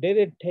this? Did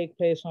it take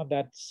place on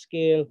that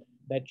scale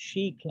that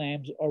she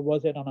claims, or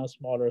was it on a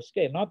smaller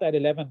scale? Not that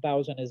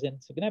 11,000 is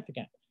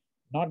insignificant,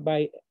 not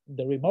by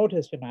the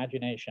remotest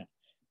imagination,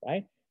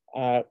 right?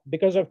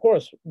 Because of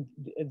course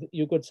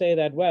you could say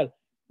that, well,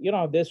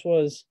 this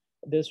was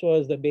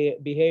the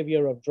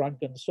behavior of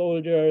drunken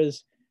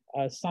soldiers.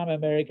 Some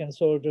American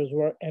soldiers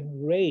were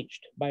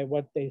enraged by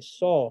what they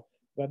saw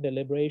when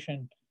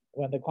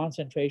when the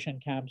concentration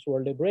camps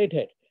were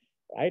liberated,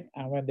 right?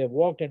 And when they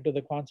walked into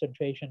the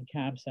concentration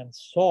camps and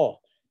saw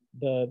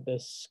the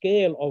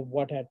scale of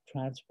what had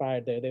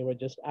transpired there, they were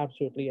just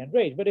absolutely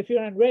enraged. But if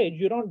you're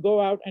enraged, you don't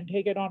go out and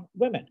take it on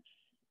women,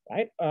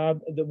 right?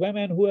 The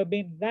women who have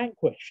been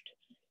vanquished,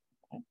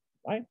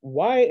 right?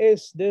 Why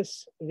is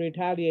this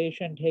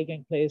retaliation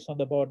taking place on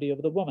the body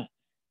of the woman?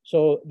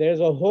 So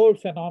there's a whole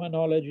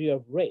phenomenology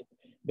of rape,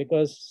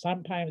 because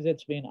sometimes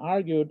it's been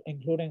argued,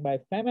 including by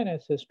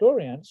feminist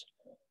historians,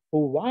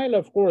 who, while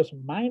of course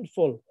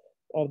mindful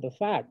of the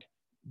fact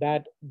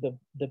that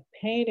the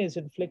pain is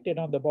inflicted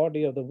on the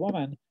body of the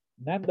woman,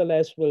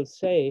 nonetheless will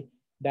say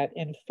that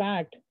in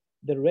fact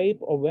the rape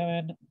of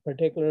women,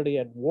 particularly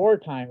at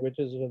wartime, which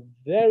is a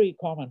very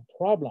common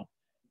problem,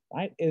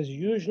 right, is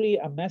usually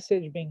a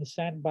message being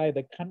sent by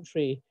the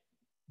country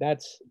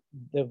that's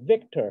the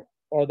victor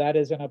or that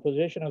is in a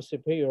position of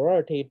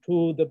superiority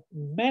to the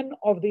men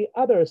of the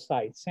other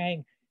side,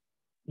 saying,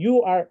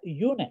 you are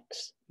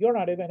eunuchs, you're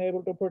not even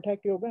able to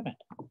protect your women,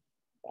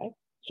 right?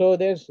 So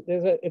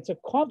it's a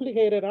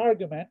complicated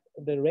argument.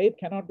 The rape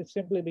cannot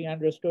simply be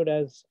understood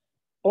as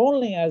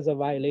only as a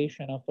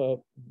violation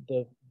of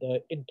the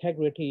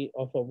integrity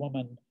of a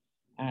woman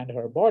and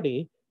her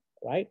body,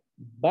 right?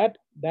 But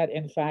that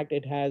in fact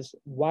it has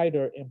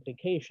wider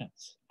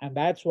implications, and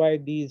that's why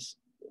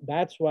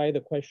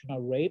the question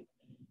of rape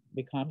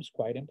becomes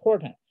quite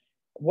important.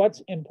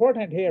 What's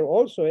important here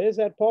also is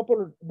that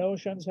popular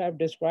notions have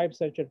described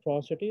such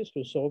atrocities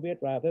to Soviet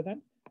rather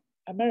than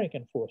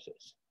American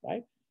forces,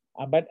 right?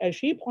 But as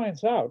she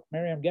points out,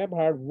 Miriam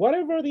Gebhardt,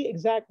 whatever the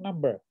exact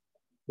number,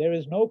 there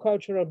is no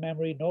culture of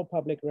memory, no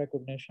public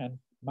recognition,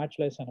 much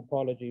less an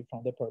apology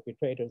from the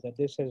perpetrators, and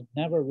this has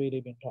never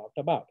really been talked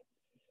about.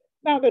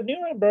 Now, the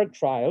Nuremberg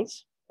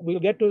trials, we'll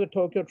get to the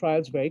Tokyo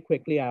trials very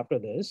quickly after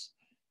this.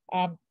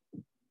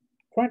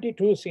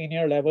 22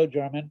 senior level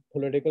German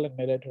political and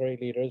military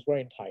leaders were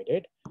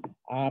indicted.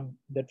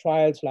 The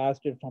trials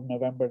lasted from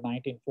November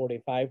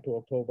 1945 to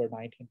October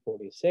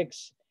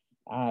 1946.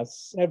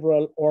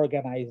 Several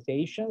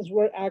organizations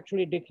were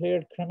actually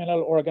declared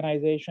criminal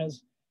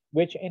organizations,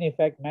 which in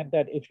effect meant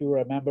that if you were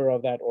a member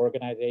of that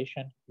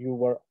organization, you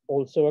were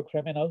also a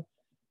criminal.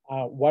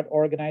 What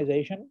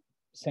organization?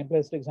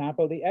 Simplest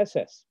example, the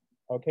SS,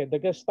 okay, the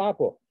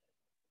Gestapo,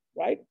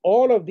 right?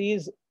 All of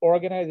these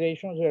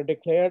organizations were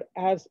declared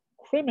as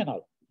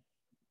criminal,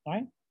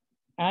 right?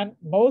 And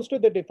most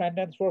of the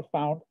defendants were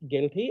found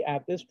guilty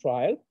at this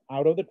trial.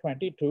 Out of the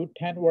 22,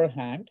 10 were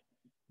hanged.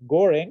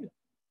 Goring,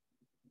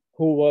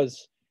 who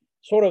was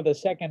sort of the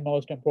second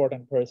most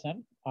important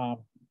person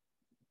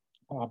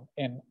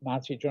in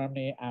Nazi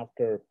Germany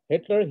after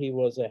Hitler, he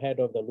was the head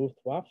of the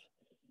Luftwaffe,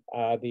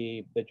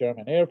 the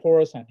German Air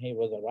Force, and he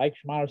was a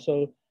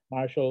Reichsmarshal.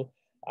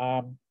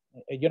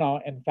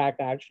 In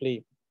fact,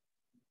 actually,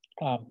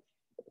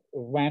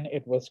 when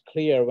it was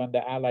clear, when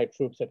the Allied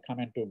troops had come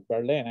into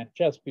Berlin, and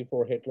just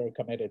before Hitler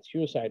committed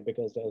suicide,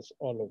 because as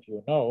all of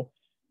you know,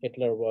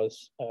 Hitler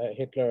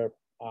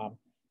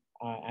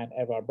and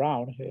Eva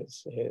Braun,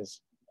 his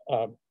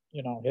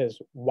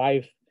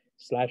wife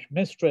slash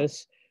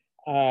mistress,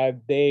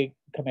 they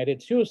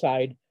committed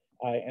suicide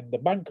in the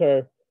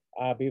bunker.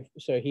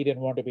 So he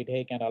didn't want to be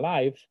taken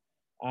alive,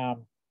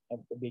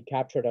 be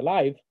captured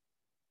alive.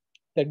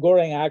 That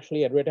Goring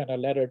actually had written a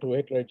letter to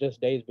Hitler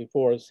just days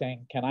before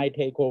saying, can I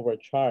take over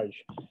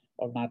charge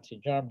of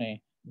Nazi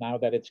Germany now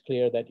that it's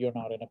clear that you're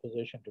not in a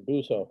position to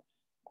do so?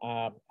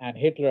 And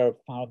Hitler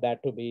found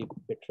that to be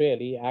betrayal.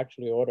 He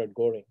actually ordered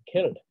Goring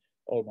killed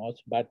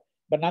almost, but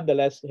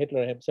nonetheless,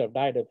 Hitler himself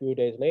died a few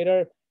days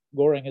later.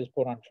 Goring is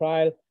put on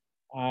trial.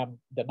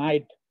 The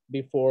night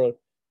before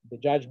the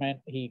judgment,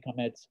 he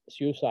commits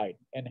suicide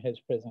in his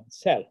prison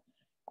cell.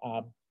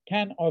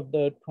 10 of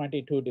the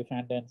 22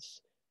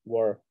 defendants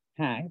were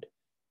hanged.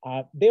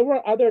 There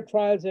were other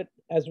trials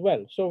as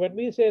well. So when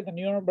we say the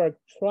Nuremberg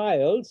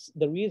trials,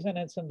 the reason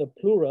it's in the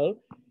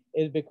plural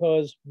is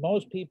because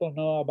most people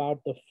know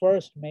about the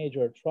first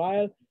major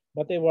trial,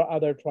 but there were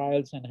other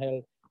trials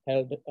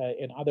held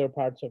in other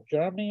parts of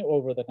Germany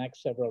over the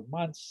next several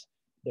months.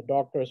 The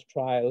doctors'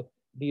 trial,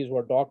 these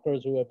were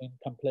doctors who have been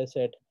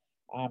complicit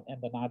in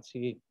the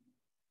Nazi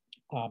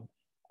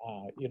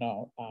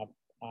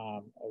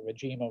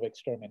regime of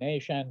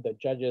extermination, the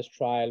judges'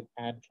 trial,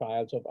 and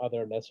trials of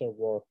other lesser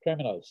war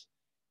criminals.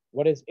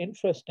 What is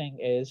interesting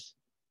is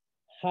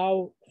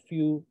how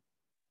few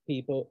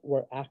people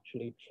were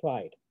actually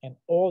tried. And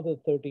all the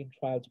 13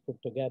 trials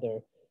put together,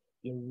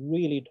 you're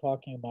really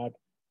talking about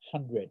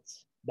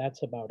hundreds.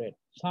 That's about it.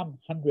 Some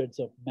hundreds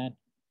of men,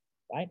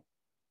 right?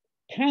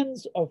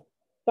 Tens of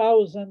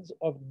thousands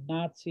of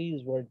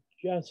Nazis were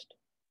just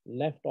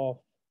left off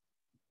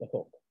the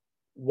hook.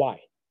 Why?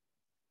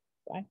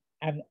 Right?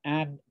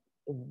 And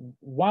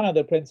one of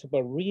the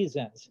principal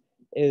reasons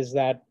is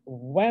that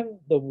when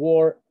the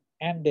war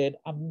ended,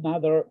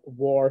 another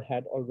war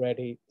had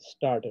already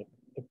started,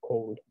 the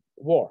Cold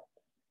War.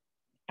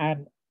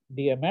 And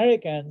the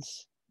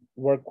Americans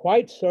were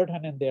quite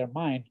certain in their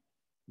mind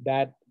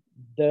that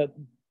the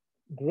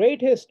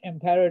greatest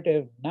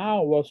imperative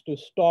now was to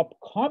stop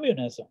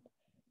communism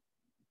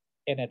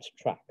in its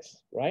tracks,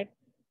 right?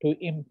 To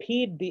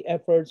impede the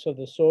efforts of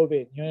the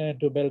Soviet Union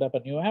to build up a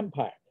new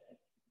empire.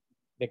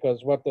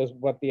 Because what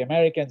the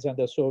Americans and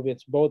the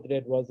Soviets both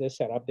did was they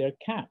set up their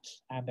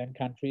camps, and then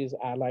countries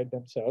allied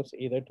themselves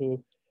either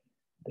to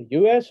the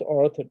US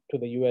or to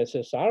the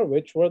USSR,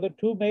 which were the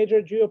two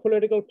major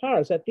geopolitical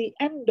powers at the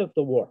end of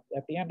the war,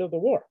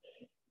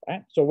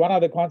 right? So one of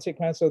the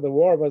consequences of the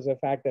war was the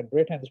fact that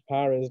Britain's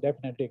power is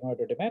definitely going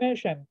to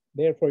diminish, and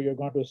therefore you're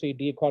going to see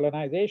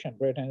decolonization.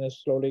 Britain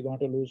is slowly going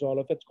to lose all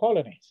of its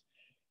colonies,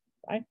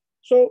 right?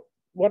 So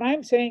what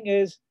I'm saying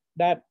is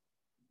that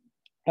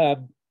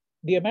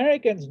the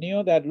Americans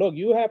knew that, look,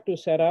 you have to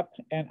set up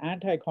an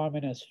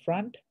anti-communist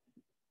front.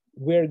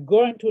 We're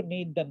going to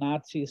need the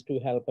Nazis to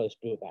help us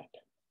do that,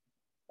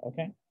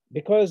 okay?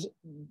 Because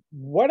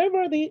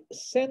whatever the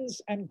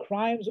sins and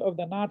crimes of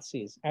the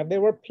Nazis, and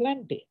there were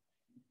plenty,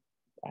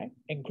 right?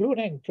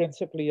 Including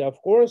principally,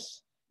 of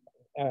course,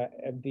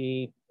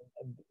 the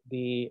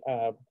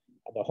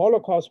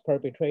Holocaust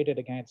perpetrated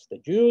against the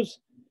Jews,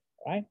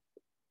 right?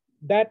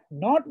 That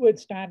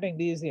notwithstanding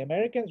these, the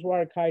Americans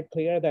were quite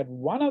clear that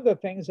one of the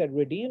things that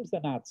redeems the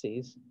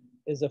Nazis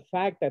is the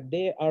fact that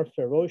they are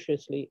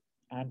ferociously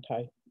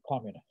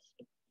anti-communist.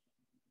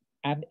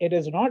 And it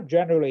is not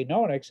generally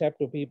known, except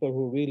to people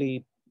who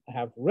really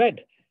have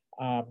read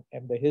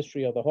in the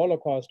history of the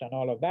Holocaust and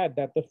all of that,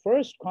 that the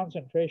first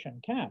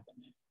concentration camp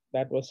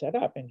that was set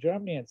up in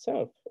Germany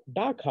itself,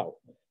 Dachau,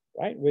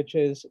 right, which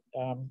is,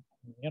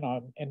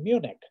 in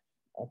Munich,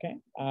 okay?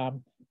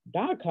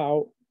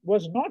 Dachau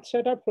was not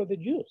set up for the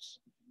Jews.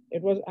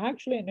 It was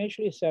actually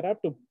initially set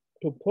up to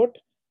put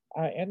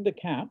in the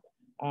camp,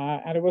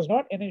 and it was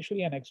not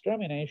initially an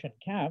extermination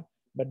camp,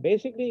 but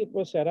basically it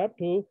was set up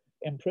to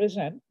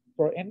imprison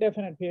for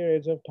indefinite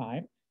periods of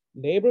time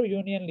labor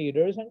union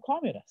leaders and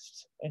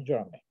communists in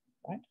Germany,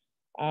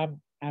 right?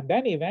 And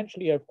then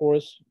eventually, of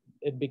course,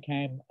 it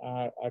became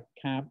a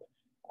camp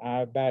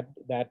that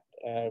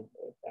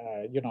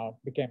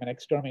became an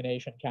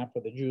extermination camp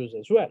for the Jews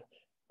as well.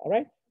 All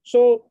right.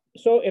 So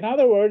in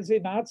other words, the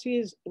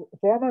Nazis,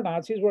 former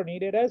Nazis, were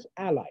needed as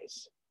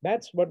allies.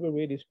 That's what we're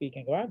really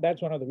speaking about.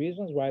 That's one of the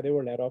reasons why they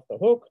were let off the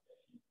hook,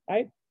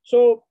 right?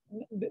 So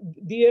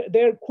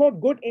their quote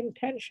good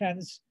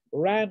intentions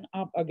ran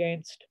up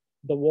against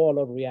the wall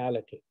of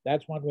reality.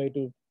 That's one way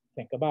to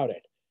think about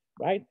it,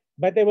 right?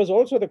 But there was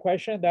also the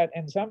question that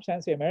in some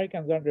sense the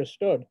Americans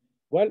understood,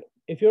 well,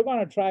 if you're going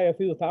to try a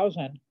few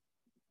thousand,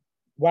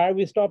 why are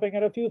we stopping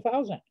at a few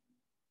thousand?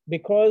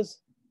 Because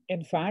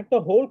in fact, the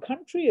whole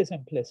country is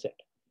complicit.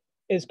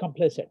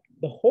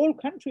 The whole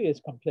country is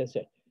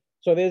complicit.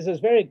 So there's this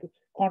very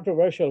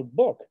controversial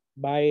book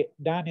by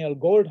Daniel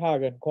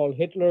Goldhagen called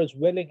Hitler's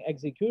Willing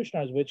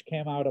Executioners, which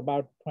came out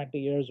about 20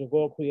 years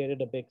ago,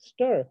 created a big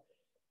stir,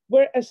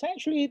 where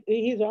essentially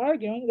he's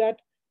arguing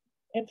that,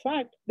 in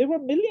fact, there were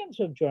millions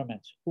of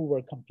Germans who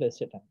were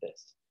complicit in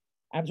this.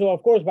 And so,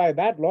 of course, by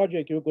that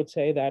logic, you could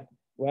say that,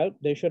 well,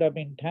 there should have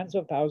been tens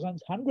of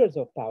thousands, hundreds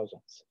of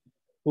thousands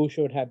who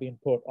should have been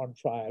put on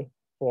trial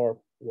for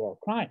war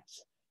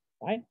crimes,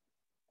 right?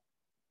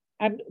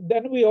 And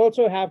then we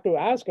also have to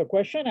ask a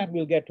question, and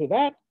we'll get to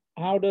that.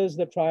 How does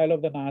the trial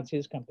of the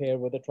Nazis compare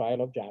with the trial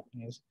of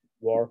Japanese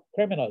war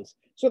criminals?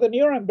 So the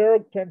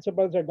Nuremberg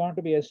Principles are going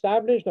to be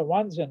established, the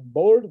ones in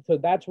bold. So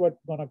that's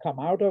what's going to come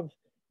out of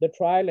the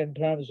trial in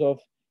terms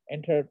of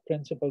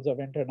principles of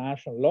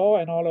international law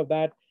and all of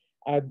that.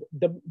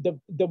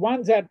 The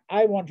ones that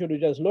I want you to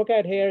just look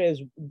at here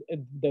is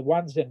the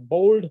ones in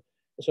bold.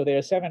 So there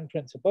are 7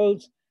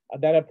 principles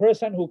that a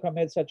person who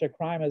commits such a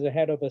crime as a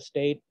head of a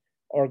state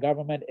or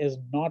government is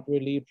not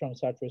relieved from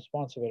such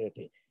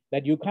responsibility.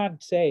 That you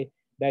can't say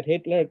that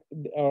Hitler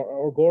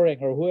or Goring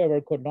or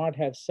whoever could not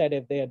have said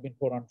if they had been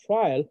put on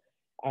trial,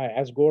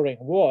 as Goring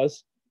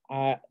was,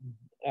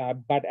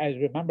 but as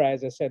remember,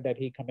 as I said, that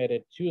he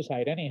committed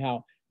suicide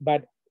anyhow,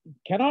 but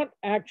cannot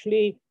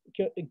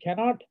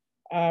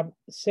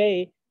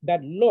say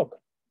that, look,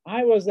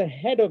 I was the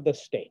head of the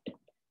state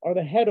or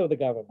the head of the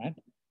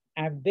government,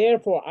 and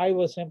therefore I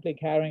was simply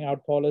carrying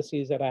out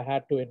policies that I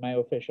had to in my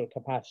official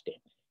capacity.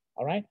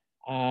 All right.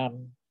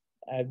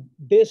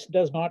 This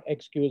does not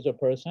excuse a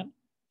person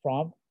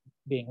from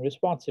being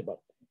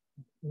responsible.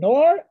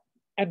 Nor,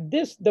 and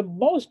this, the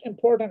most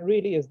important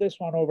really is this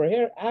one over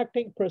here,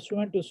 acting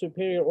pursuant to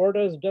superior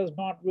orders does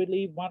not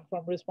relieve one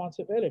from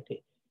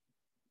responsibility.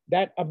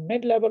 That a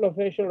mid-level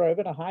official or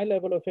even a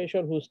high-level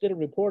official who's still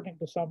reporting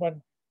to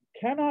someone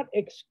cannot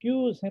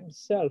excuse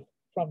himself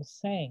from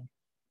saying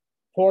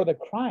for the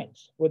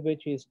crimes with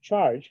which he is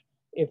charged,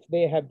 if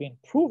they have been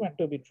proven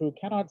to be true,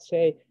 cannot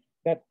say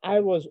that I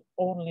was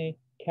only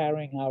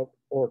carrying out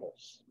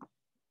orders,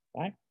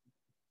 right?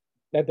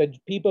 That the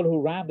people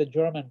who ran the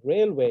German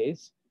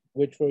railways,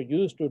 which were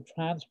used to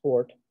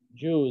transport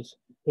Jews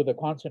to the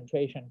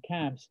concentration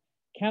camps,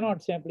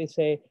 cannot simply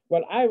say,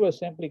 well, I was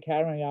simply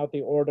carrying out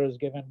the orders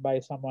given by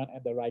someone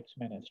in the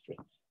Reichsministry,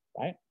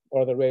 right?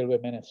 Or the railway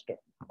minister.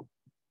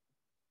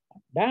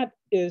 That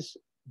is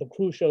the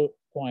crucial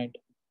point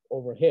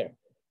over here,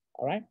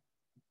 all right?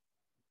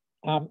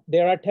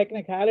 There are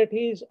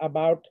technicalities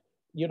about,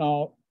 you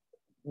know,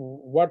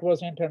 what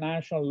was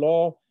international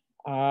law.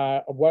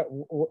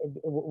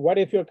 What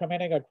if you're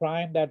committing a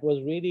crime that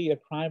was really a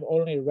crime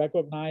only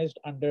recognized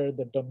under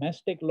the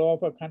domestic law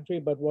of a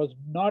country, but was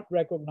not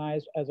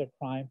recognized as a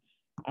crime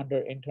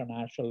under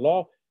international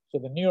law? So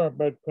the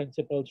Nuremberg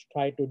Principles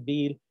try to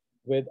deal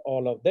with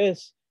all of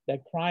this,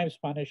 that crimes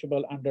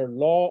punishable under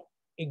law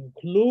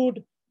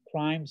include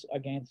crimes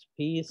against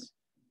peace,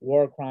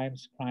 war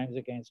crimes, crimes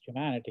against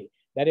humanity.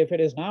 That if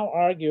it is now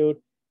argued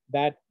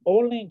that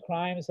only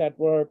crimes that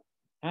were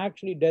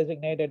actually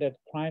designated as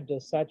crimes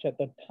as such at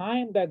the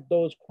time that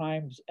those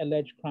crimes,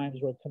 alleged crimes,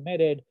 were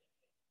committed,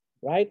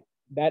 right?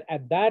 That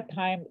at that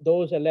time,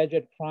 those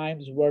alleged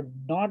crimes were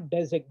not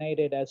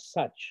designated as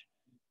such.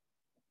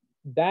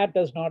 That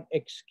does not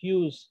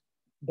excuse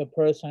the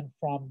person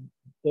from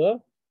the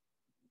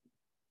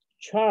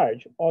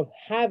charge of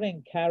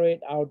having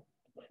carried out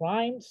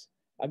crimes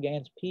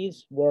against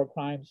peace, war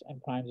crimes,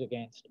 and crimes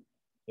against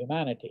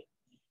humanity,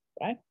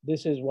 right?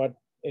 This is what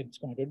it's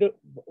going to do,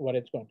 what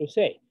it's going to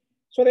say.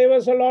 So there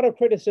was a lot of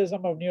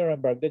criticism of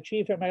Nuremberg. The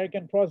chief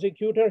American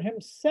prosecutor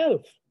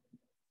himself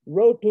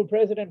wrote to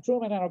President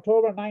Truman in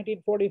October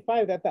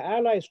 1945 that the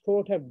Allies,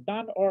 quote, have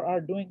done or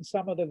are doing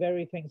some of the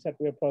very things that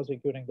we're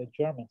prosecuting the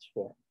Germans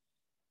for,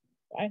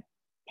 right?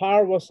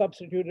 Power was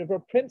substituted for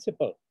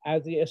principle,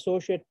 as the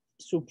Associate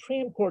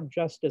Supreme Court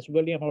Justice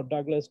William O.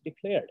 Douglas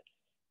declared.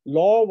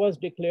 Law was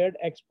declared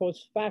ex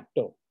post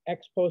facto.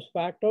 Ex post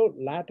facto,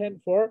 Latin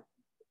for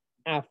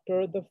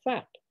after the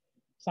fact,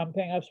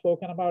 something I've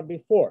spoken about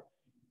before.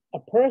 A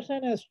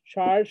person is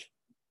charged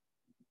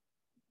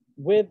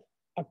with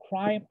a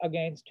crime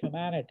against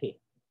humanity.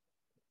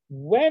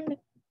 When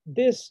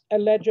this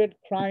alleged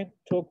crime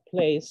took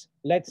place,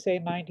 let's say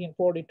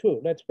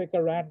 1942, let's pick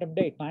a random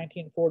date,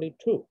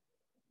 1942,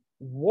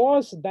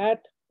 was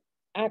that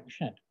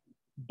action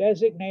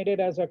designated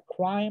as a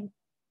crime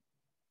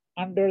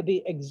under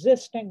the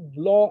existing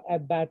law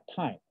at that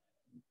time?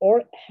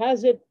 Or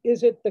is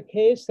it the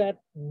case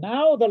that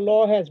now the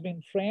law has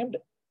been framed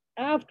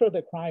after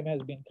the crime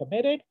has been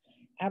committed,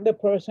 and the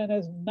person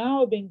is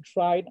now being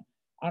tried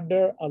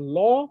under a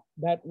law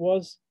that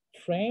was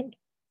framed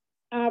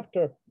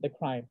after the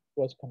crime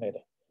was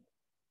committed?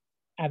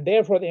 And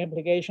therefore, the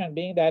implication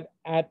being that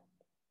that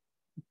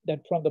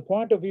from the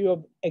point of view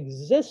of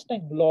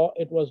existing law,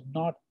 it was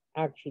not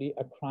actually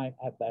a crime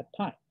at that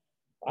time,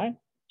 right?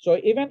 So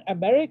even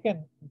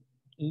American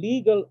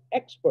legal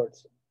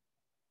experts,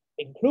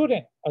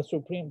 including a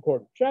Supreme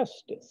Court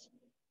justice,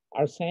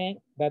 are saying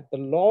that the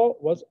law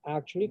was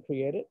actually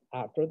created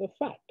after the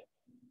fact,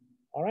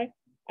 all right?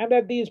 And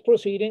that these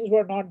proceedings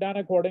were not done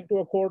according to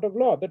a court of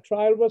law. The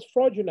trial was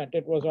fraudulent,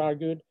 it was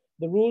argued.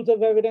 The rules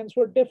of evidence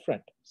were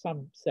different,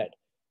 some said.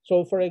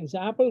 So for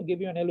example,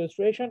 give you an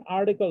illustration,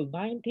 Article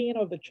 19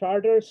 of the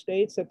Charter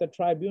states that the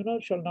tribunal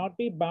shall not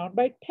be bound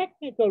by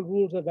technical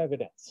rules of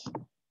evidence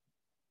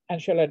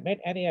and shall admit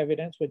any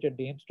evidence which it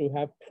deems to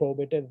have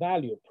probative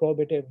value.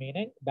 Probative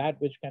meaning that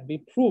which can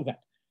be proven,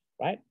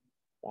 right?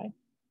 Right?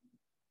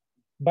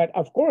 But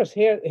of course,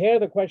 here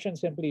the question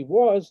simply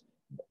was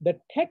the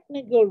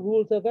technical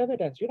rules of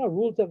evidence. You know,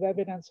 rules of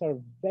evidence are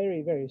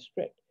very, very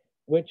strict,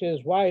 which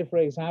is why, for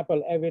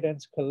example,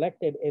 evidence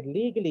collected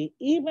illegally,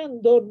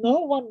 even though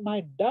no one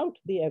might doubt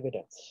the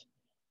evidence,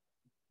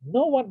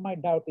 no one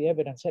might doubt the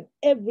evidence, and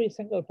every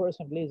single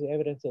person believes the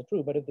evidence is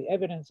true. But if the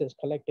evidence is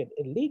collected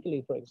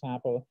illegally, for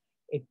example,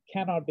 it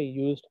cannot be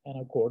used in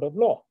a court of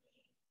law,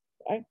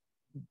 right?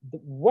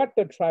 What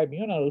the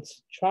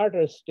tribunal's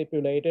charter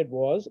stipulated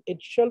was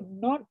it shall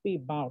not be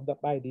bound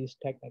by these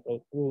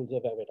technical rules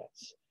of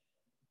evidence,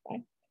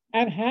 right?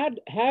 And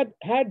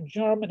had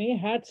Germany,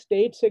 had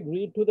states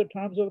agreed to the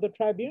terms of the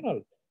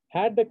tribunal,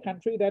 had the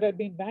country that had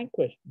been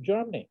vanquished,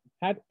 Germany,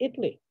 had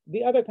Italy,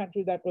 the other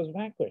country that was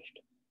vanquished,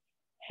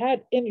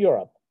 had in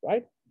Europe,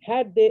 right?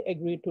 Had they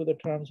agreed to the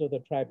terms of the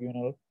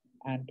tribunal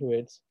and to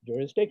its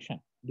jurisdiction?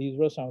 These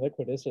were some of the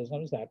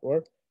criticisms that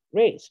were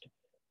raised.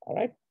 All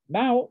right.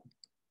 Now,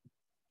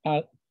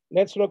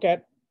 let's look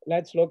at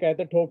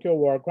the Tokyo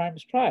War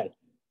Crimes trial.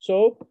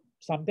 So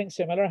something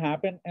similar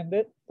happened in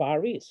the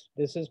Far East.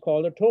 This is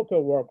called the Tokyo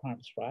War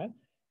Crimes trial.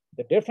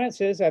 The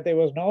difference is that there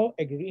was no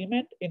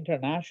agreement,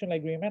 international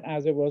agreement,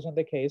 as it was in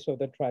the case of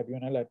the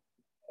tribunal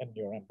in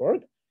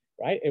Nuremberg,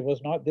 right?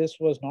 This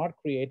was not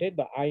created.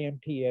 The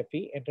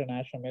IMTFE,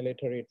 International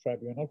Military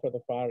Tribunal for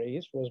the Far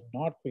East, was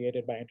not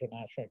created by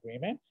international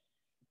agreement,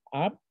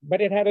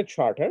 but it had a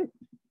charter.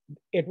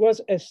 It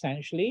was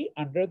essentially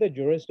under the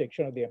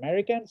jurisdiction of the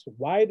Americans.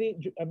 Why the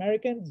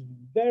Americans?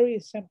 Very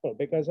simple,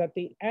 because at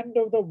the end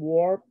of the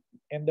war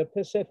in the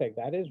Pacific,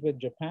 that is with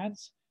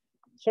Japan's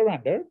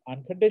surrender,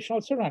 unconditional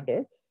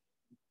surrender,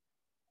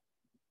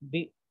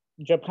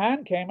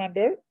 Japan came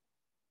under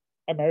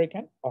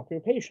American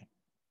occupation.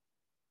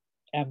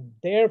 And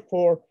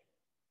therefore,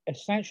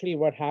 essentially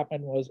what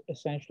happened was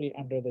essentially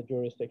under the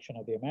jurisdiction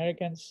of the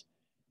Americans.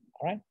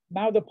 All right.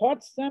 Now, the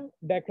Potsdam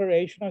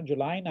Declaration of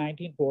July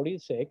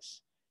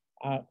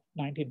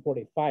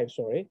 1945,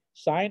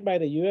 signed by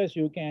the US,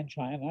 UK, and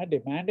China,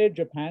 demanded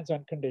Japan's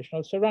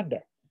unconditional surrender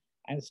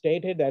and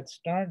stated that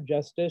stern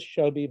justice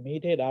shall be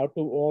meted out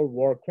to all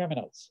war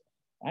criminals,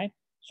 right?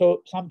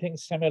 So something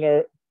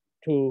similar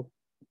to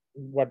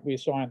what we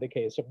saw in the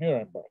case of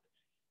Nuremberg,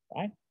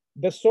 right?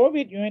 The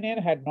Soviet Union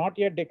had not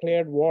yet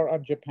declared war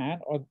on Japan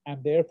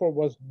and therefore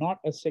was not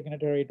a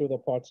signatory to the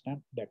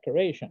Potsdam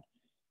Declaration.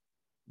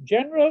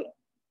 General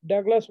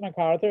Douglas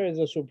MacArthur is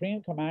the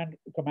supreme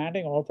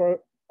commanding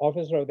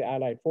officer of the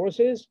Allied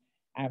forces,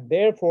 and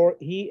therefore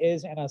he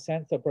is, in a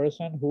sense, the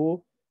person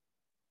who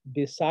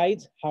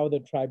decides how the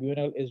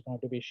tribunal is going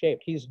to be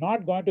shaped. He's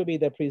not going to be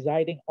the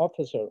presiding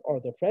officer or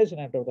the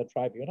president of the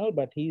tribunal,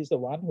 but he's the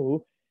one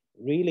who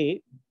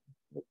really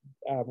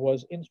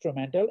was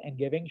instrumental in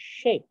giving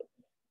shape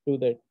to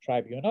the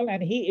tribunal,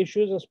 and he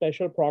issues a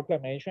special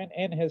proclamation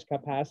in his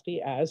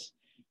capacity as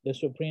the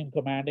supreme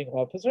commanding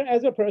officer,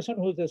 as a person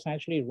who's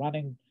essentially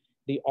running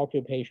the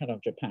occupation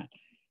of Japan.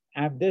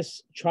 And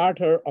this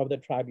charter of the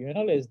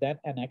tribunal is then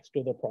annexed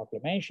to the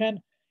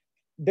proclamation.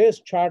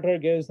 This charter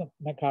gives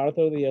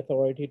MacArthur the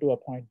authority to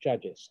appoint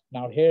judges.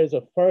 Now, here's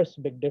the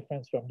first big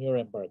difference from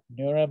Nuremberg.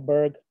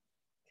 Nuremberg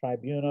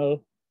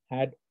tribunal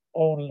had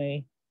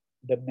only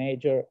the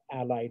major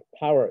Allied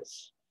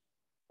powers,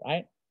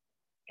 right?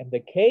 In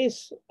the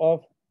case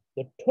of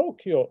the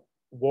Tokyo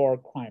War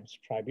Crimes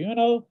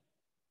Tribunal,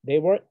 there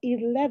were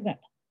 11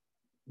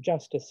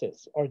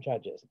 justices or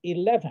judges,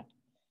 11,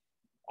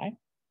 right?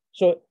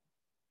 So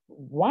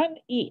one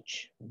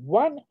each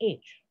from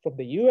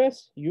the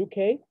US,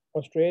 UK,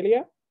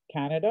 Australia,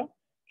 Canada,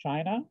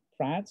 China,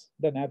 France,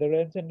 the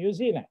Netherlands, and New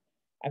Zealand.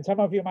 And some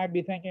of you might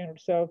be thinking to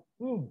yourself,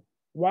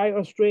 why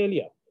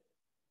Australia?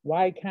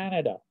 Why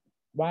Canada?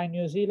 Why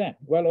New Zealand?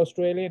 Well,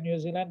 Australia and New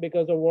Zealand,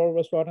 because the war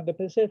was fought in the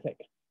Pacific.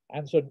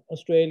 And so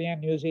Australia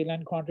and New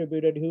Zealand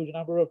contributed a huge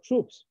number of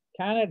troops.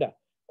 Canada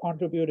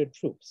contributed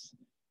troops,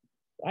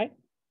 right?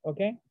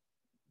 Okay.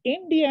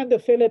 India and the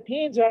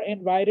Philippines are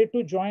invited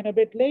to join a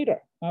bit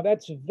later. Now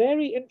that's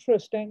very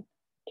interesting.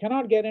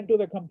 Cannot get into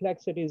the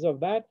complexities of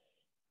that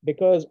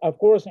because, of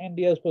course,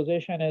 India's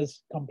position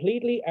is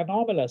completely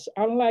anomalous.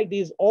 Unlike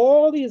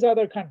all these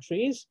other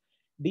countries,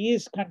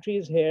 these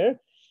countries here,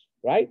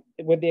 right,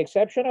 with the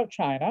exception of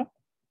China,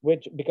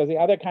 because the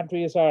other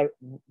countries are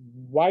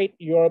white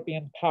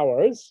European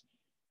powers,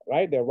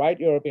 right? They're white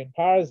European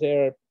powers.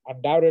 They're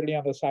undoubtedly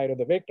on the side of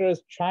the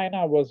victors.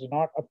 China was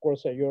not, of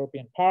course, a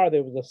European power.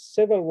 There was a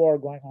civil war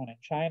going on in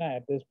China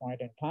at this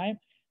point in time.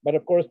 But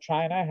of course,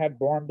 China had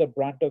borne the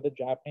brunt of the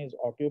Japanese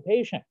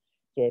occupation.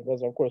 So it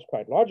was, of course,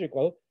 quite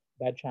logical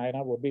that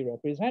China would be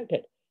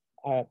represented.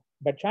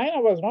 But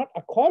China was not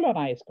a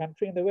colonized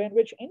country in the way in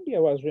which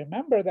India was.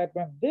 Remember that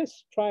when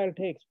this trial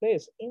takes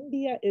place,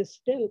 India is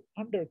still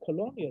under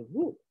colonial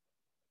rule,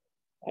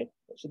 right?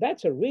 So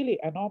that's a really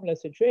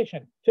anomalous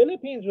situation.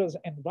 Philippines was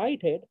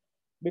invited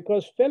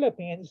because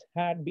Philippines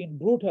had been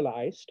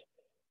brutalized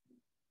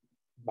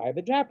by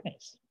the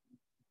Japanese.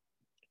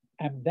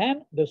 And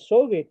then the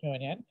Soviet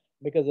Union,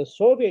 because the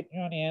Soviet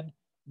Union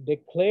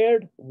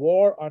declared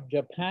war on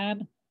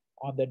Japan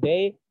on the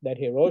day that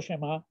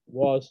Hiroshima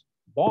was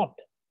bombed,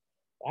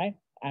 right?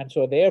 And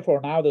so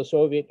therefore now the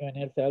Soviet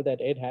Union felt that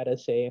it had a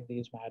say in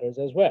these matters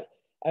as well.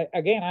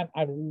 Again,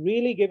 I'm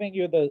really giving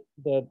you the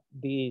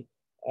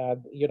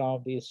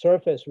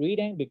surface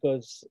reading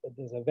because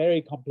there's a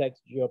very complex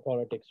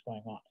geopolitics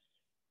going on.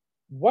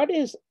 What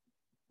is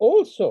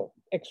also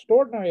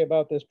extraordinary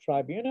about this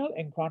tribunal,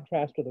 in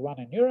contrast to the one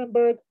in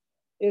Nuremberg,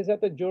 is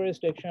that the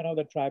jurisdiction of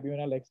the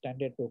tribunal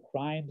extended to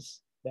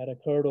crimes that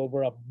occurred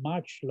over a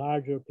much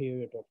larger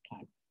period of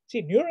time.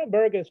 See,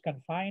 Nuremberg is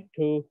confined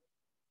to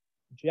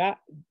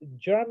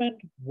German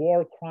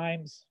war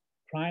crimes,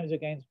 crimes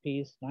against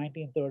peace,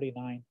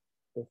 1939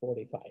 to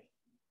 45.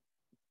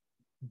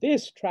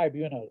 This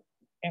tribunal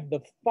in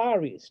the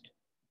Far East,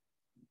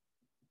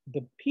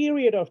 the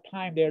period of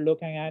time they're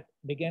looking at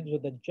begins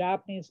with the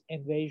Japanese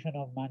invasion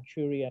of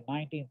Manchuria,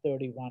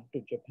 1931,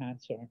 to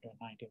Japan's surrender in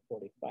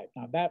 1945.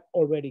 Now that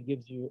already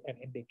gives you an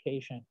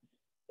indication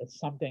that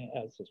something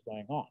else is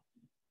going on.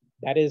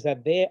 That is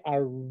that they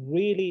are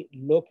really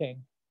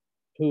looking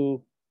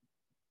to,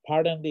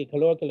 pardon the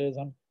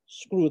colloquialism,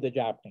 screw the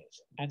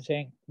Japanese and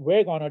saying,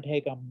 we're going to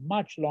take a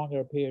much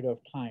longer period of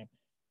time,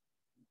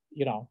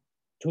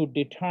 to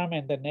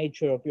determine the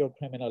nature of your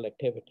criminal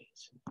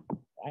activities,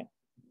 right?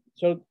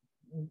 So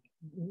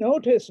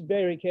notice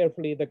very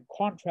carefully the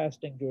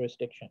contrasting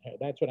jurisdiction here.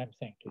 That's what I'm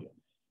saying to you.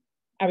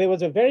 And it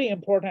was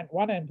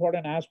one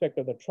important aspect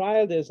of the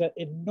trial. There's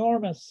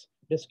enormous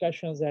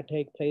discussions that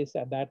take place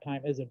at that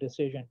time is a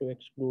decision to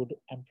exclude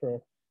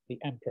Emperor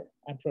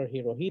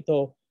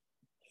Hirohito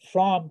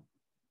from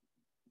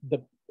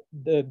the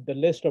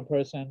list of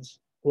persons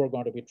who are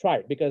going to be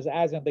tried. Because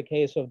as in the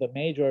case of the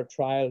major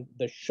trial,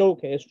 the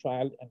showcase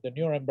trial, and the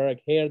Nuremberg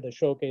here, the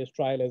showcase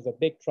trial is a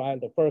big trial,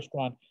 the first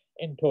one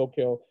in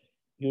Tokyo.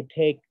 You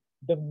take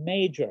the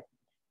major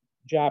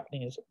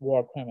Japanese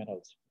war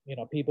criminals,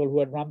 people who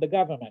had run the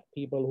government,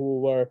 people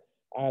who were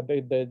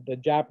the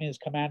Japanese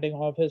commanding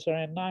officer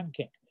in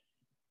Nanking,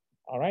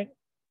 all right?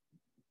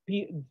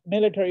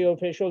 Military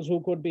officials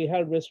who could be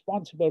held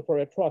responsible for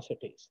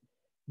atrocities.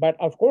 But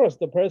of course,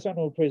 the person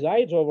who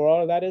presides over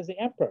all of that is the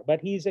emperor, but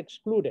he's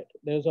excluded.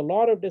 There's a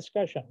lot of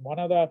discussion. One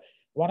of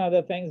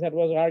the things that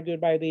was argued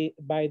by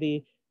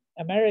the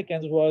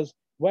Americans was,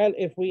 well,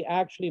 if we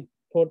actually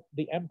put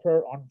the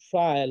emperor on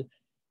trial,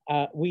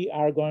 we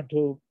are going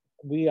to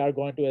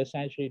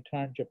essentially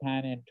turn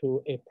Japan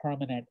into a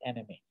permanent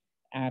enemy.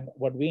 And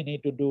what we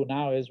need to do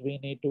now is we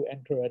need to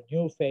enter a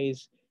new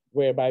phase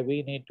whereby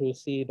we need to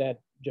see that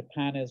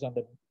Japan is on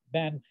the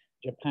bend.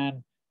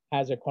 Japan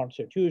has a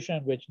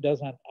constitution which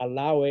doesn't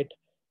allow it,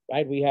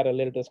 right? We had a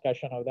little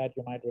discussion of that.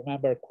 You might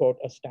remember, quote,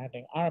 a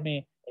standing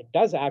army. It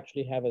does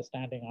actually have a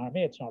standing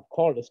army. It's not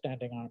called a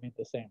standing army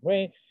the same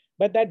way,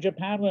 but that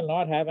Japan will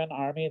not have an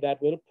army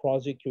that will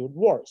prosecute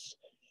wars,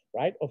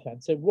 right?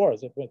 Offensive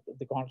wars.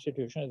 The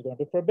Constitution is going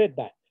to forbid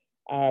that.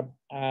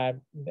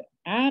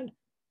 And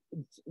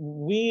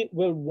we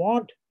will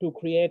want to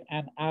create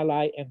an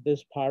ally in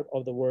this part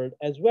of the world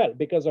as well,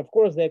 because of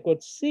course they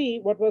could see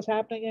what was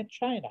happening in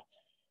China,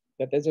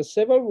 that there's a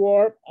civil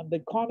war and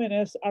the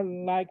communists are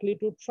likely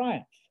to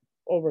triumph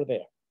over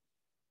there,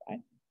 right?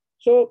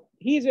 So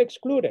he's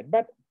excluded,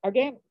 but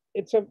again,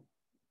 it's a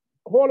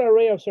whole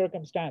array of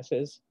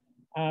circumstances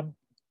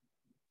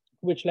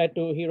which led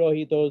to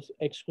Hirohito's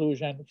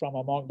exclusion from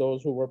among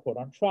those who were put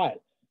on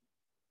trial.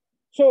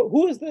 So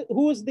who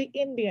is the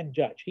Indian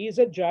judge? He's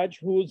a judge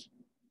who's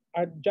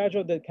a judge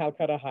of the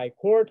Calcutta High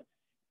Court.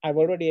 I've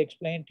already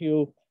explained to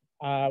you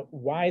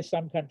why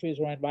some countries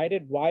were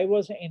invited. Why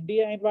was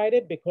India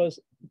invited? Because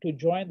to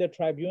join the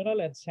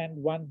tribunal and send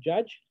one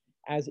judge,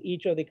 as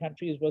each of the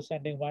countries was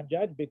sending one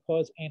judge,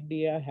 because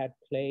India had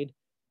played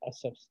a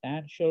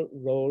substantial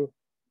role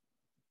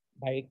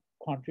by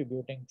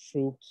contributing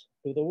troops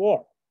to the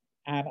war.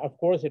 And of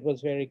course, it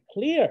was very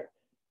clear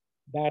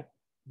that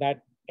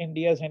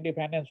India's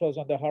independence was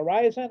on the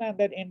horizon and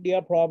that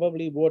India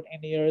probably would,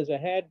 in years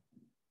ahead,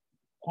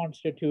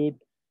 constitute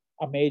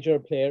a major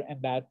player in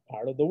that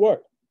part of the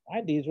world.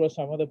 Right? These were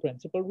some of the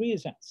principal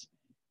reasons.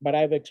 But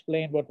I've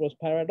explained what was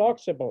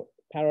paradoxical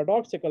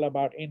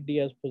about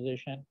India's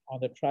position on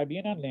the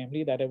tribunal,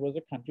 namely that it was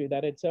a country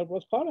that itself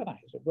was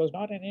colonized. It was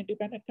not an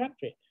independent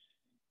country.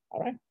 All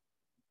right.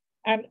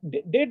 And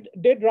did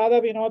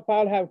Radha Binod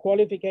Pal have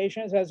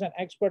qualifications as an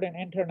expert in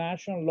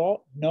international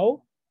law?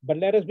 No. But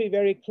let us be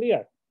very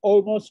clear.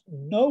 Almost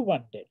no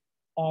one did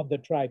on the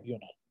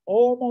tribunal.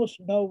 Almost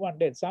no one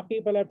did. Some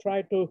people have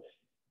tried to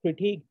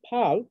critique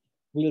Pal.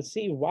 We'll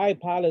see why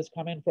Pal is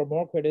coming for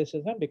more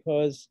criticism,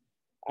 because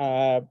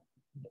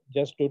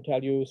just to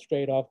tell you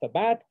straight off the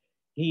bat,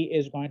 he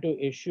is going to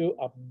issue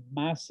a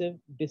massive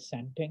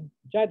dissenting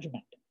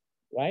judgment,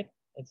 right?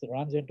 It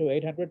runs into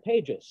 800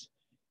 pages.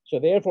 So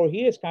therefore,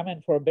 he is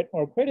coming for a bit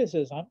more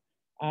criticism.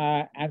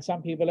 And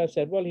some people have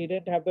said, well, he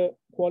didn't have the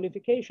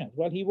qualifications.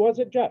 Well, he was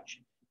a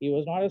judge. He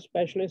was not a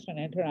specialist in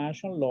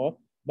international law,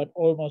 but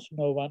almost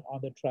no one on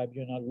the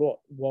tribunal law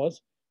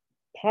was,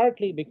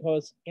 partly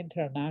because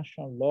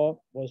international law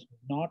was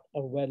not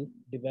a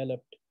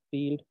well-developed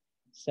field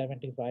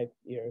 75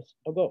 years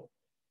ago.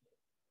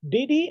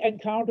 Did he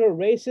encounter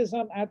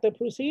racism at the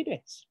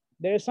proceedings?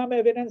 There's some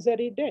evidence that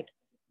he did.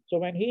 So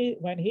when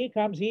he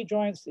comes, he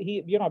joins,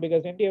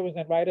 because India was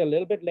invited a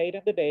little bit late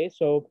in the day,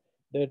 so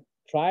the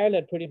trial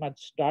had pretty much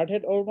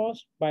started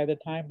almost by the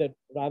time that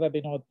Radha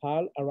Binod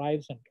Pal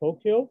arrives in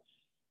Tokyo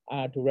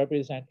to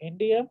represent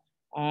India.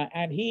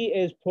 And he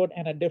is put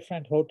in a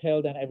different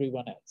hotel than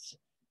everyone else.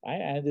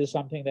 Right? And this is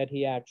something that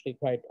he actually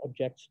quite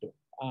objects to.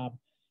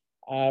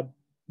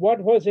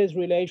 What was his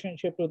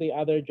relationship to the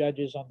other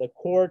judges on the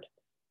court?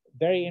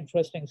 Very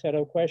interesting set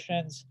of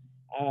questions.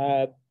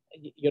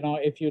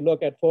 If you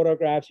look at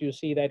photographs, you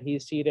see that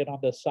he's seated on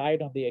the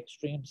side, on the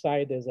extreme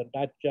side. There's a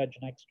Dutch judge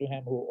next to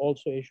him who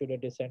also issued a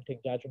dissenting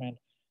judgment,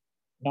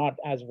 not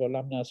as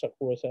voluminous, of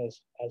course,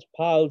 as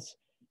Pal's.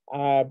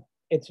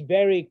 It's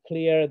very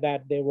clear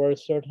that there were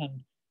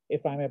certain,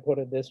 if I may put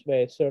it this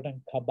way,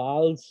 certain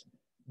cabals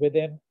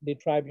within the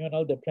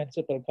tribunal. The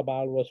principal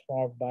cabal was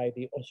formed by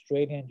the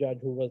Australian judge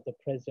who was the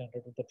president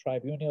of the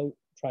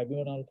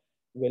tribunal,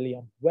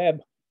 William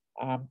Webb,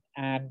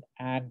 and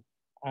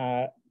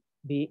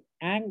the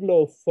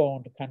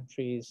Anglophone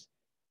countries,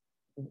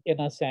 in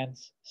a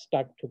sense,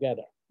 stuck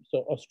together. So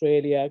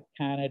Australia,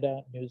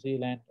 Canada, New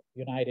Zealand,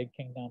 United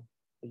Kingdom,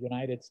 the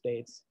United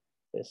States,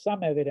 there's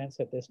some evidence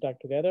that they stuck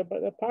together,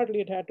 but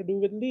partly it had to do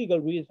with legal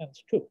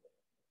reasons too,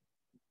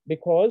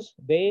 because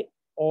they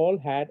all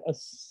had a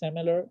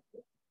similar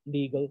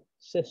legal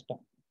system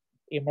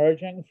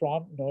emerging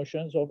from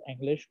notions of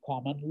English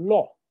common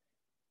law.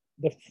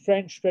 The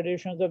French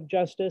traditions of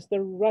justice,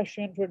 the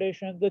Russian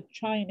tradition, the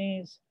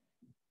Chinese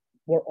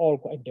were all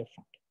quite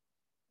different,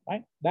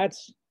 right?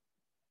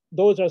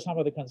 Those are some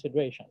of the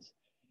considerations.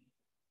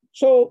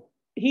 So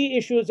he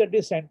issues a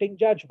dissenting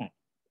judgment.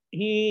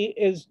 he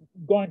is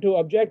going to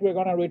object. We're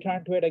going to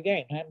return to it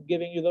again. I'm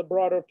giving you the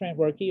broader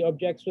framework. He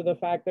objects to the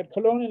fact that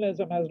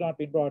colonialism has not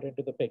been brought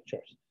into the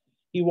pictures.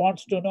 He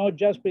wants to know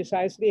just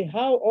precisely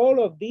how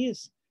all of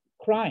these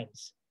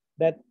crimes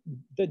that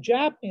the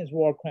Japanese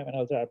war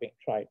criminals are being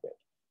tried with,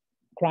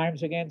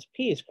 crimes against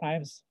peace,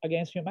 crimes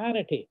against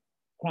humanity,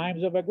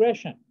 crimes of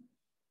aggression,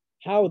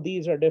 how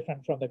these are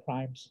different from the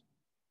crimes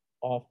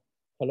of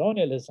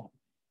colonialism,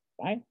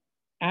 right?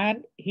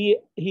 And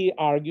he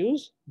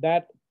argues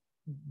that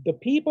the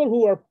people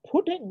who are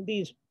putting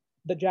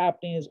the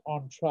Japanese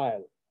on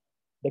trial,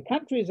 the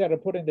countries that are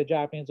putting the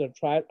Japanese on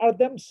trial, are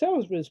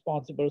themselves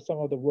responsible for some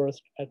of the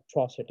worst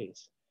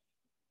atrocities.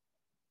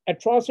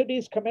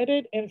 Atrocities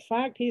committed, in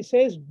fact, he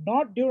says,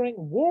 not during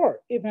war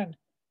even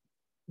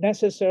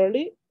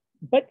necessarily,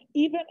 but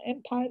even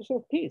in times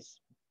of peace.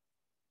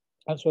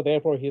 And so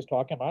therefore he's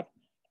talking about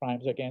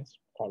crimes against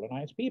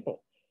colonized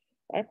people,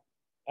 right?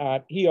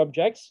 He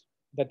objects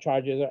that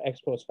charges are ex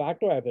post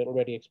facto. I've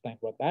already explained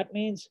what that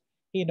means.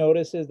 He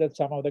notices that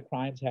some of the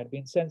crimes had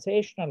been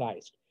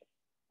sensationalized,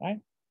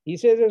 right? He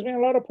says there's been a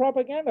lot of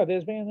propaganda.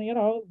 There's been,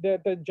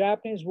 the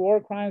Japanese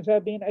war crimes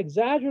have been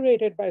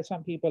exaggerated by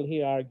some people,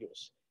 he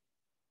argues.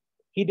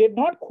 He did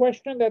not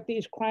question that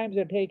these crimes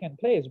had taken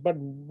place, but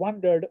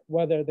wondered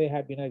whether they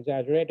had been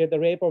exaggerated. The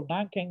rape of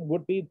Nanking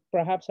would be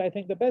perhaps, I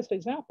think, the best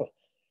example.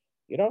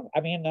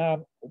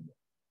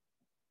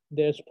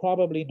 There's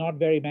probably not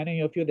very many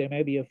of you, there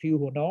may be a few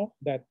who know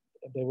that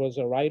there was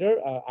a writer,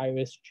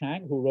 Iris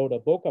Chang, who wrote a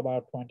book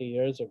about 20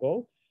 years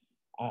ago.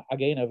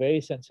 Again, a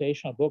very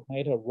sensational book,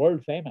 made her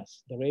world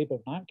famous, The Rape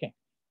of Nanking,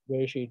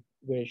 where she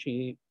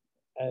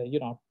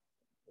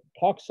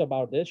talks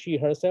about this. She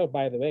herself,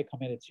 by the way,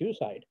 committed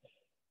suicide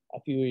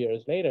a few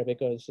years later,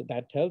 because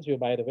that tells you,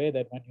 by the way,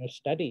 that when you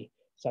study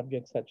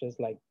subjects such as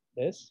like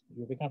this,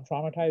 you become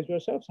traumatized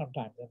yourself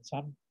sometimes, and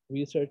some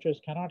researchers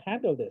cannot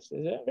handle this.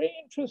 It's a very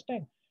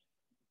interesting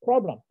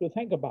problem to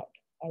think about,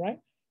 all right?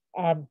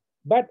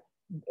 But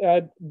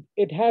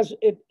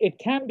it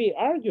can be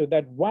argued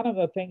that one of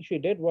the things she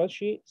did was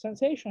she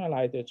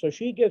sensationalized it. So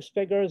she gives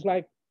figures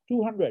like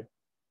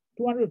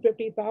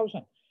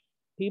 250,000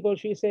 people,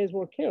 she says,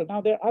 were killed. Now,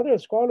 there are other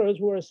scholars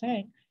who are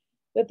saying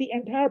that the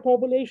entire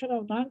population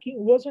of Nanking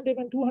wasn't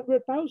even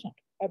 200,000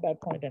 at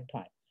that point in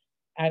time.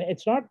 And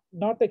it's not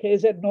the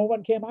case that no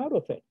one came out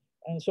of it.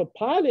 And so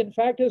Pal, in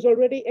fact, is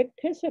already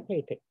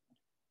anticipating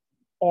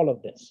all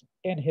of this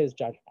in his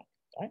judgment,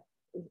 right?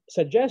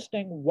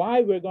 Suggesting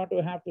why we're going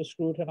to have to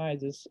scrutinize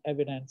this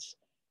evidence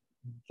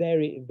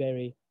very,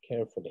 very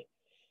carefully.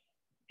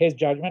 His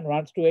judgment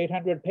runs to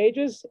 800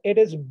 pages. It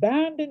is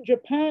banned in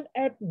Japan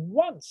at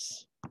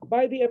once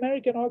by the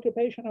American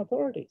occupation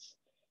authorities.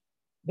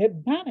 They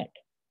ban it,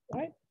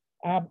 right?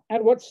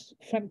 And what's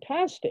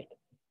fantastic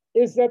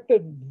is that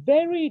the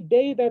very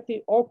day that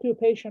the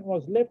occupation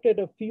was lifted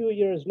a few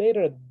years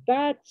later,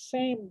 that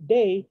same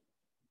day,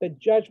 the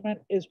judgment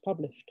is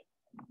published,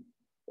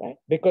 right?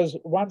 Because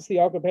once the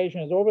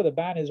occupation is over, the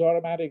ban is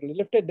automatically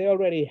lifted. They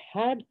already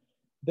had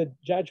the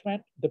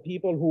judgment. The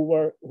people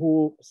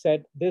who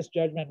said this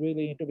judgment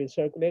really need to be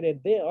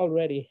circulated, they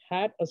already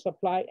had a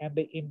supply, and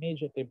they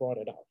immediately brought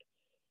it out,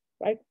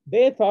 right?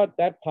 They thought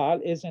that Pal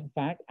is in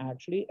fact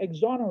actually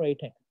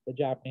exonerating the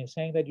Japanese,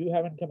 saying that you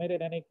haven't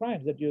committed any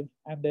crimes,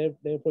 and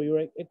therefore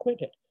you're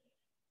acquitted,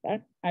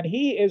 right? And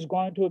he is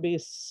going to be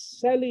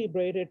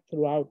celebrated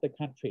throughout the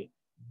country.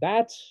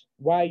 That's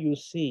why you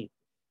see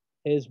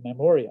his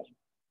memorial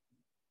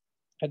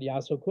at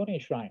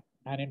Yasukuni Shrine.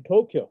 And in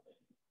Tokyo,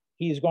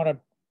 he's going to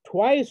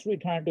twice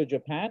return to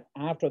Japan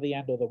after the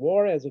end of the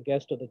war as a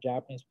guest of the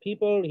Japanese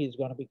people. He's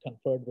going to be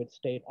conferred with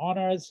state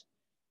honors,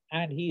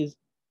 and he's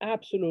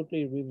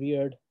absolutely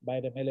revered by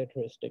the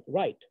militaristic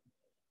right.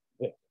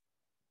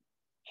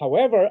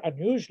 However,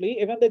 unusually,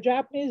 even the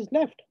Japanese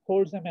left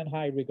holds them in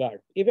high regard,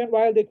 even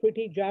while they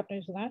critique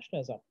Japanese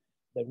nationalism.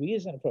 The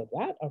reason for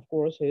that, of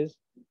course, is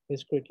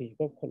his critique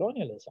of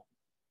colonialism,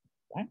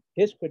 right?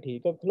 His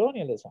critique of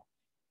colonialism.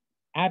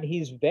 And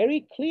he's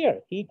very clear.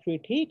 He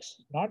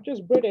critiques not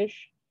just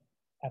British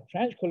and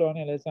French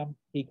colonialism,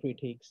 he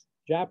critiques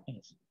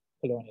Japanese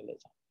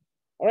colonialism.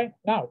 All right,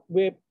 now,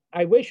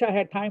 I wish I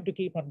had time to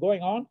keep on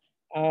going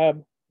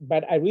on,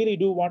 but I really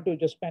do want to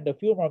just spend a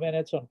few more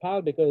minutes on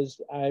Pal, because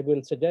I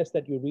will suggest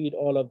that you read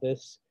all of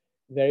this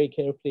very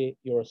carefully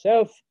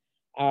yourself.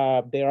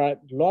 There are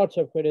lots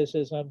of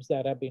criticisms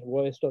that have been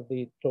voiced of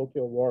the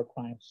Tokyo War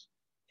Crimes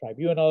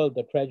Tribunal,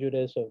 the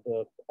prejudice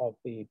of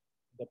the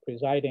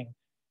presiding,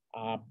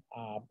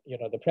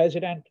 the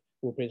president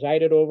who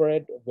presided over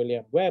it,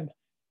 William Webb,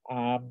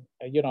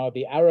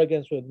 the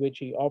arrogance with which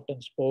he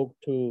often spoke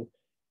to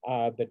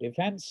the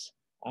defense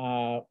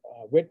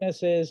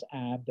witnesses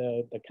and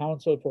the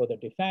counsel for the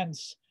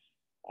defense,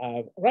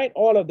 right?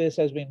 All of this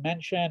has been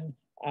mentioned.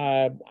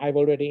 I've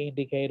already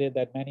indicated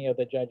that many of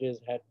the judges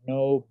had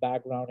no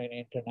background in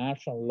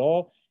international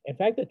law. In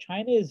fact, the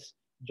Chinese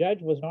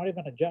judge was not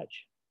even a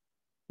judge.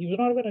 He was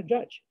not even a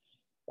judge,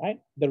 right?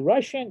 The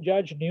Russian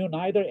judge knew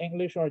neither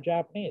English or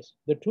Japanese.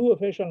 The two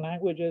official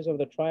languages of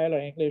the trial are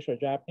English or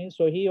Japanese,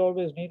 so he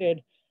always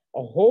needed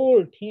a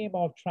whole team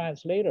of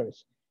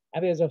translators.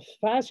 And there's a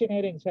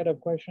fascinating set of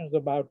questions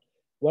about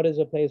what is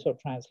the place of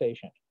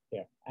translation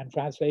here, and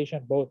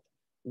translation both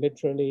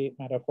literally,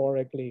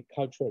 metaphorically,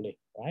 culturally,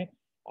 right?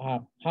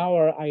 How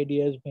are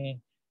ideas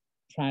being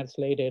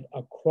translated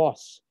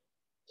across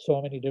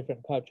so many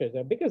different cultures?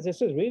 And because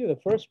this is really the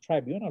first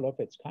tribunal of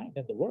its kind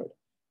in the world.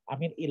 I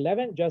mean,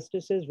 11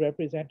 justices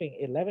representing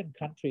 11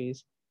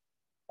 countries,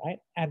 right?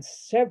 And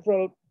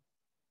several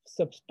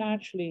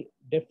substantially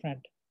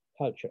different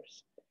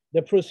cultures.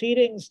 The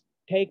proceedings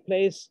take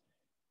place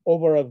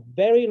over a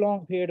very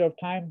long period of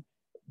time.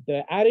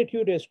 The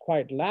attitude is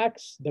quite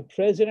lax. The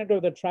president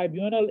of the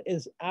tribunal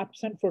is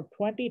absent for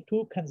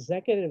 22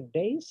 consecutive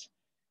days.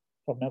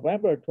 From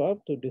November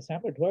 12th to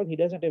December 12th, he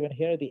doesn't even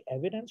hear the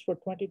evidence for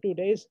 22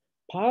 days.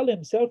 Pal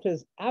himself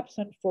is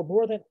absent for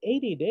more than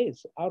 80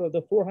 days out of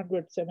the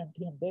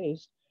 417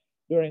 days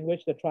during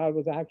which the trial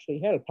was actually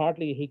held.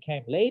 Partly he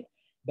came late,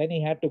 then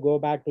he had to go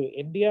back to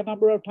India a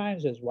number of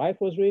times. His wife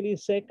was really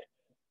sick,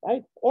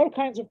 right? All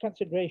kinds of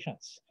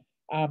considerations.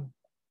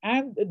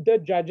 And the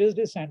judges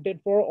dissented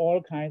for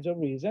all kinds of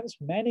reasons,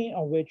 many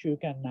of which you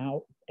can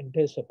now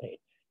anticipate.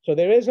 So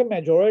there is a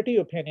majority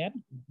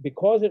opinion.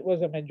 Because it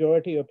was a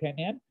majority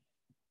opinion,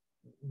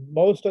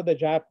 most of the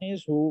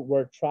Japanese who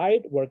were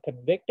tried were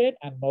convicted,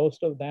 and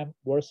most of them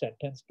were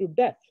sentenced to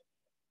death.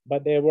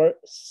 But there were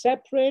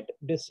separate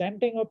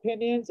dissenting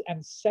opinions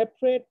and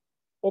separate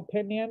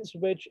opinions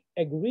which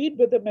agreed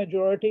with the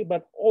majority,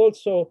 but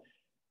also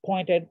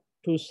pointed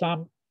to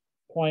some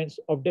points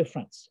of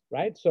difference,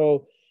 right?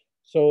 So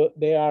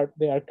they are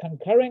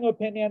concurring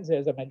opinions.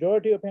 There's a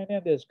majority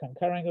opinion, there's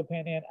concurring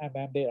opinion, and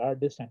then there are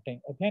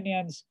dissenting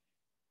opinions.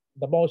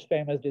 The most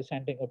famous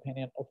dissenting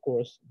opinion, of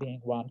course,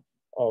 being one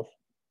of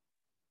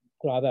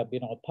Radha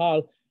Binod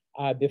Pal.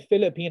 The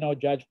Filipino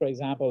judge, for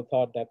example,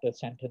 thought that the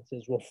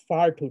sentences were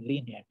far too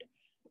lenient.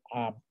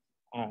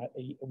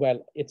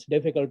 Well, it's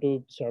difficult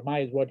to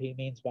surmise what he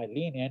means by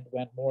lenient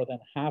when more than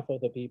half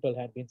of the people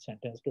had been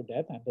sentenced to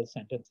death and the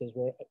sentences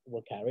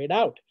were carried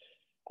out.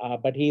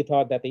 But he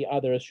thought that the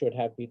others should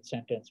have been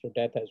sentenced to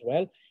death as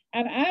well.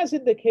 And as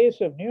in the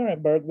case of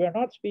Nuremberg, we're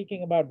not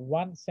speaking about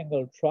one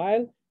single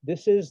trial.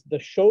 This is the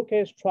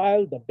showcase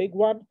trial, the big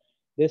one.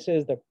 This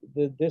is the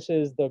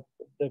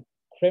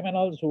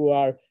criminals who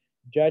are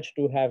judged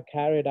to have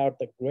carried out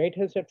the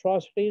greatest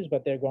atrocities,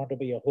 but there are going to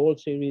be a whole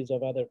series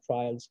of other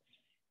trials,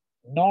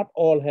 not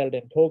all held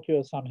in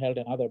Tokyo, some held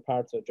in other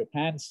parts of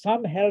Japan,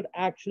 some held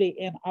actually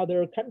in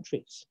other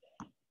countries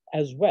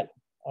as well.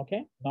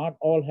 Okay, not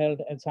all held,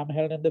 and some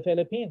held in the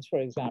Philippines, for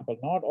example.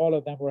 Not all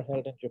of them were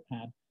held in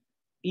Japan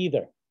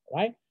either,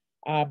 right?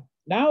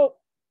 Now,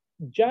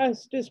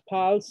 Justice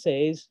Pal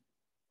says,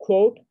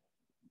 quote,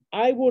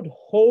 I would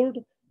hold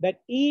that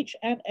each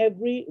and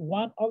every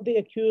one of the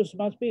accused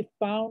must be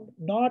found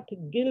not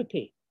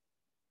guilty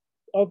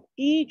of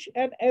each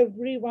and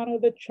every one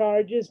of the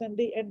charges in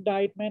the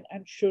indictment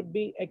and should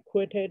be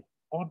acquitted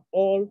on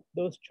all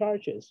those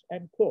charges,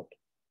 end quote.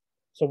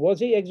 So was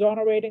he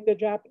exonerating the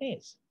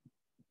Japanese?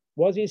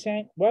 Was he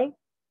saying, well,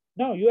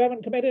 no, you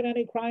haven't committed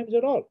any crimes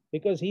at all?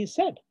 Because he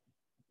said,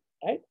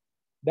 right,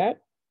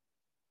 that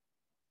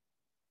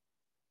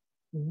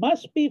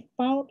must be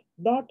found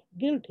not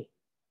guilty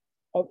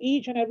of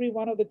each and every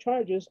one of the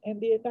charges in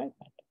the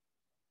indictment.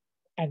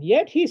 And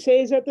yet he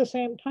says at the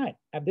same time,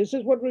 and this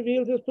is what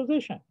reveals his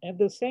position, in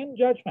the same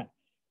judgment,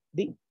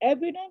 the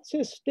evidence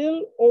is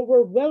still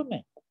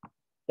overwhelming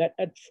that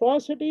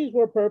atrocities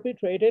were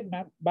perpetrated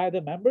by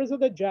the members of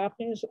the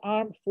Japanese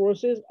armed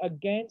forces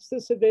against the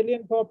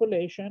civilian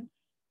population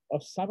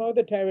of some of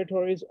the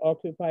territories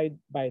occupied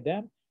by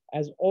them,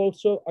 as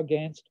also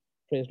against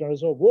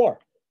prisoners of war.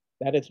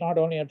 That it's not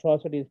only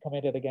atrocities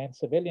committed against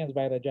civilians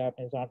by the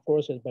Japanese armed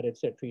forces, but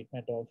it's their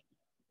treatment of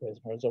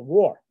prisoners of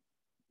war.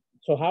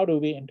 So how do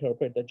we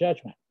interpret the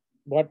judgment?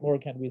 What more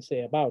can we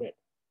say about it?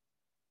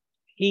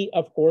 He,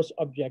 of course,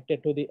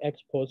 objected to the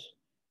ex post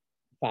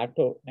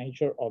facto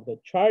nature of the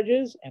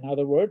charges. In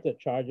other words, the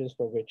charges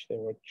for which they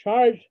were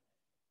charged,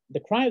 the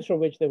crimes for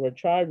which they were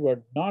charged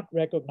were not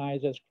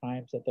recognized as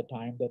crimes at the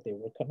time that they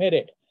were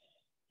committed.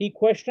 He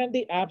questioned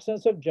the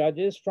absence of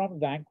judges from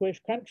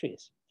vanquished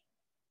countries.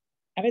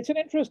 And it's an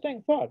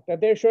interesting thought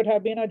that there should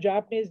have been a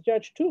Japanese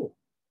judge too.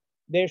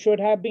 There should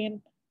have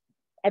been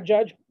a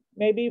judge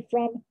maybe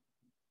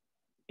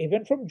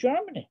even from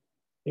Germany,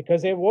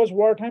 because there was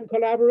wartime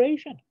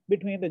collaboration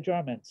between the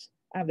Germans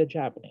and the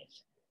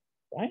Japanese,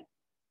 right?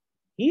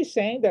 He's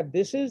saying that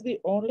this is the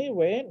only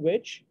way in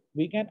which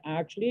we can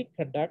actually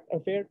conduct a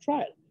fair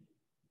trial.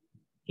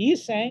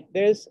 He's saying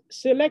there's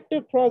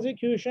selective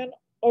prosecution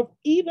of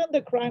even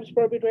the crimes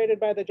perpetrated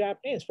by the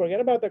Japanese. Forget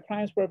about the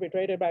crimes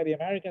perpetrated by the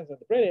Americans and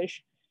the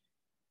British.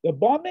 The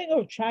bombing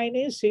of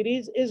Chinese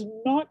cities is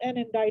not an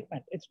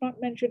indictment. It's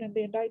not mentioned in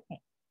the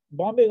indictment.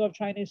 Bombing of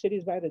Chinese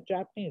cities by the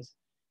Japanese.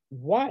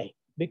 Why?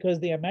 Because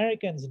the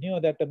Americans knew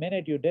that the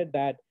minute you did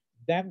that,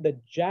 then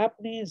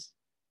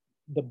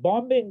the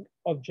bombing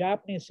of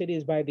Japanese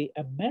cities by the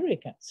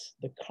Americans,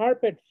 the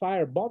carpet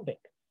fire bombing,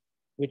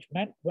 which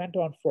went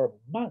on for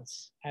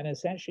months and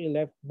essentially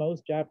left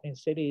most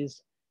Japanese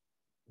cities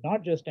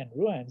not just in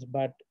ruins,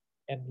 but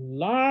in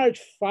large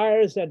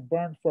fires that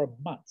burned for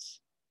months,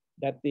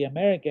 that the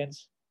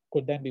Americans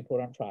could then be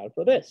put on trial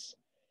for this,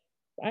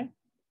 right?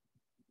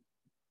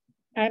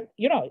 And,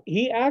 you know,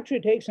 he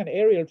actually takes an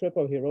aerial trip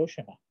of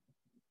Hiroshima.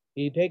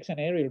 He takes an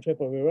aerial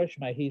trip of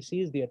Hiroshima. He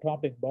sees the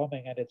atomic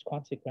bombing and its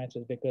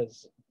consequences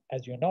because,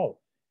 as you know,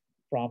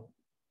 from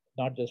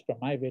not just from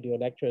my video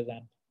lectures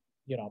and,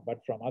 you know,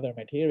 but from other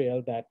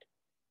material, that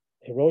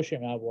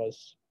Hiroshima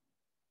was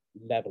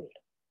leveled,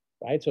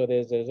 right? So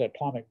there's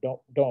atomic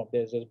dome.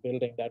 There's this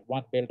building, that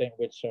one building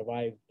which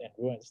survived in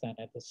ruins, then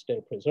it is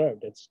still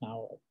preserved. It's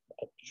now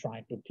a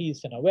shrine to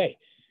peace in a way,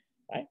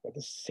 right? But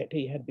the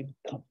city had been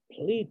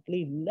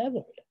completely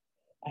leveled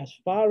as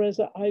far as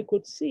the eye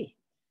could see.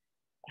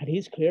 And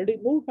he's clearly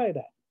moved by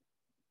that,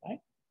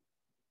 right?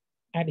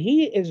 And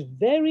he is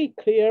very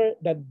clear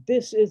that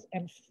this is,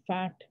 in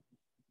fact,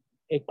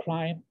 a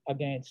crime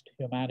against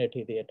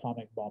humanity, the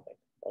atomic bombing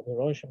of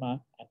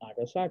Hiroshima and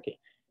Nagasaki.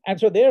 And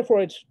so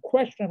therefore, it's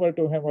questionable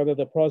to him whether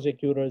the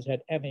prosecutors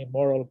had any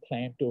moral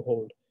claim to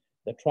hold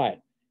the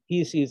trial.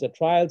 He sees the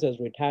trials as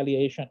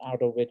retaliation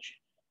out of which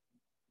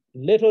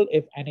little,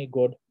 if any,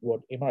 good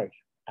would emerge.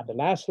 And the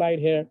last slide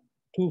here,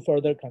 two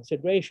further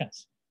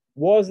considerations.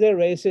 Was there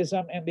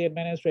racism in the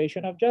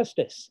administration of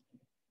justice?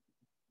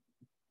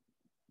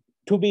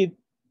 To be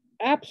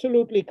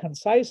absolutely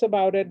concise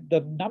about it, the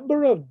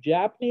number of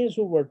Japanese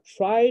who were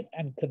tried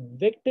and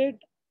convicted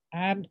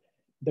and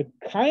the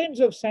kinds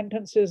of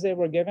sentences they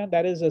were given,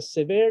 that is, the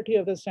severity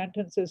of the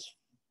sentences,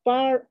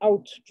 far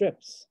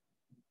outstrips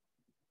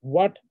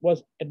what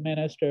was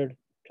administered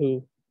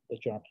to the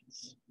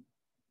Germans.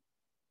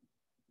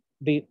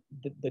 The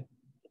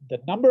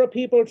number of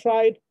people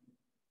tried,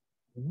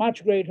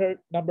 much greater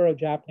number of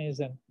Japanese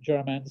than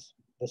Germans,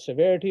 the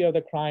severity of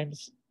the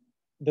crimes,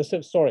 the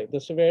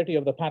severity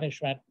of the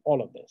punishment,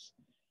 all of this,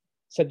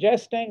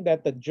 suggesting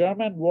that the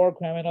German war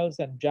criminals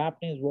and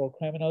Japanese war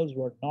criminals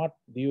were not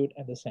viewed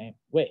in the same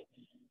way.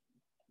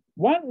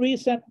 One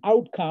recent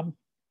outcome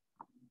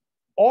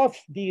of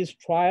these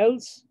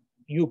trials,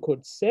 you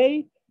could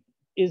say,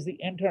 is the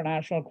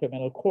International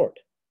Criminal Court.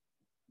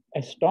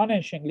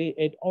 Astonishingly,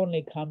 it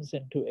only comes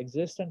into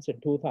existence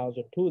in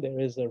 2002. There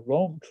is the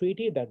Rome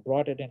Treaty that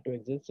brought it into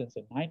existence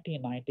in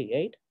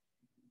 1998.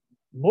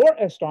 More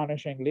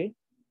astonishingly,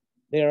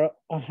 there are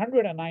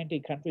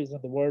 190 countries in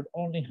the world,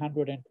 only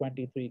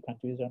 123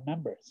 countries are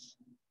members.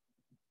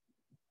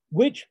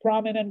 Which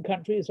prominent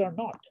countries are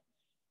not?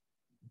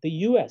 The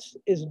US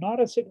is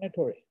not a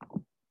signatory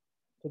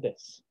to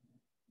this.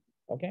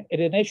 Okay, it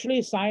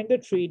initially signed the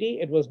treaty.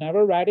 It was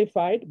never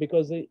ratified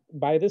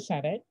by the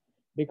Senate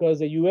because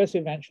the US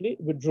eventually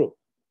withdrew.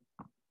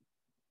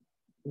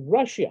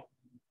 Russia,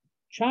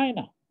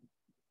 China,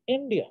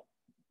 India,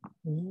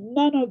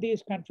 none of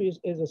these countries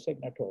is a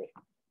signatory.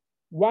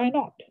 Why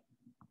not?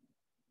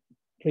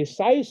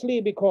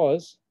 Precisely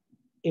because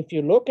if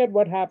you look at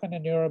what happened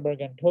in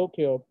Nuremberg and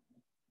Tokyo,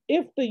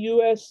 if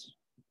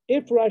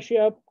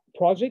Russia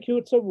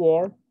prosecutes a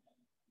war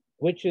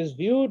which is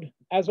viewed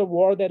as a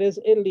war that is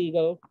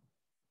illegal,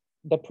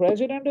 the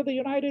President of the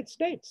United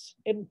States,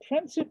 in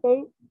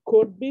principle,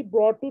 could be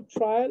brought to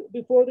trial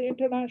before the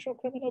International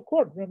Criminal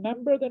Court.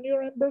 Remember the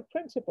Nuremberg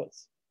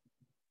Principles,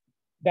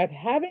 that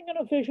having an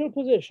official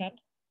position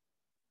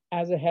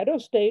as a head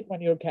of state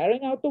when you're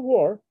carrying out the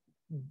war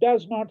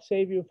does not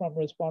save you from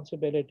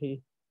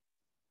responsibility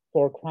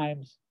for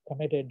crimes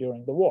committed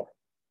during the war.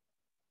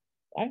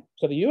 Right?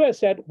 So the US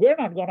said, we're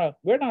not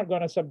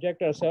gonna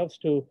subject ourselves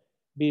to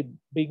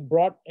being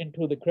brought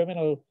into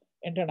the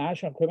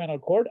International Criminal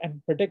Court,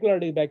 and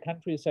particularly by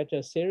countries such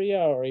as Syria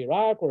or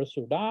Iraq or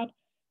Sudan,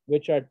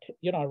 which are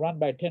run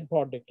by tin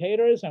pot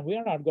dictators, and we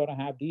are not going to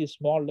have these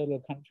small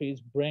little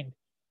countries bring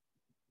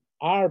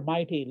our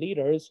mighty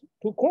leaders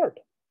to court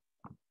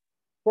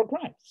for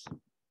crimes.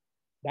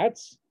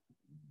 That's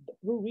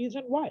the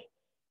reason why.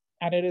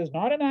 And it is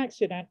not an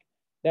accident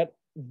that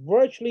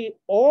virtually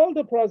all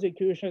the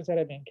prosecutions that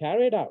have been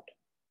carried out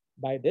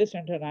by this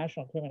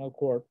International Criminal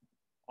Court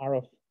are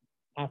of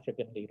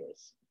African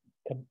leaders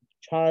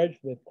charged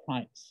with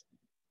crimes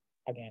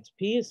against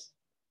peace,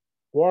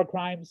 war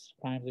crimes,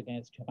 crimes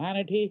against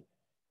humanity,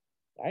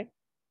 right?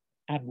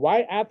 And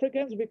why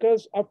Africans?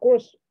 Because, of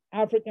course,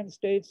 African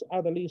states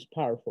are the least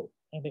powerful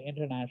in the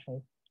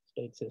international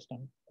state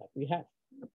system that we have.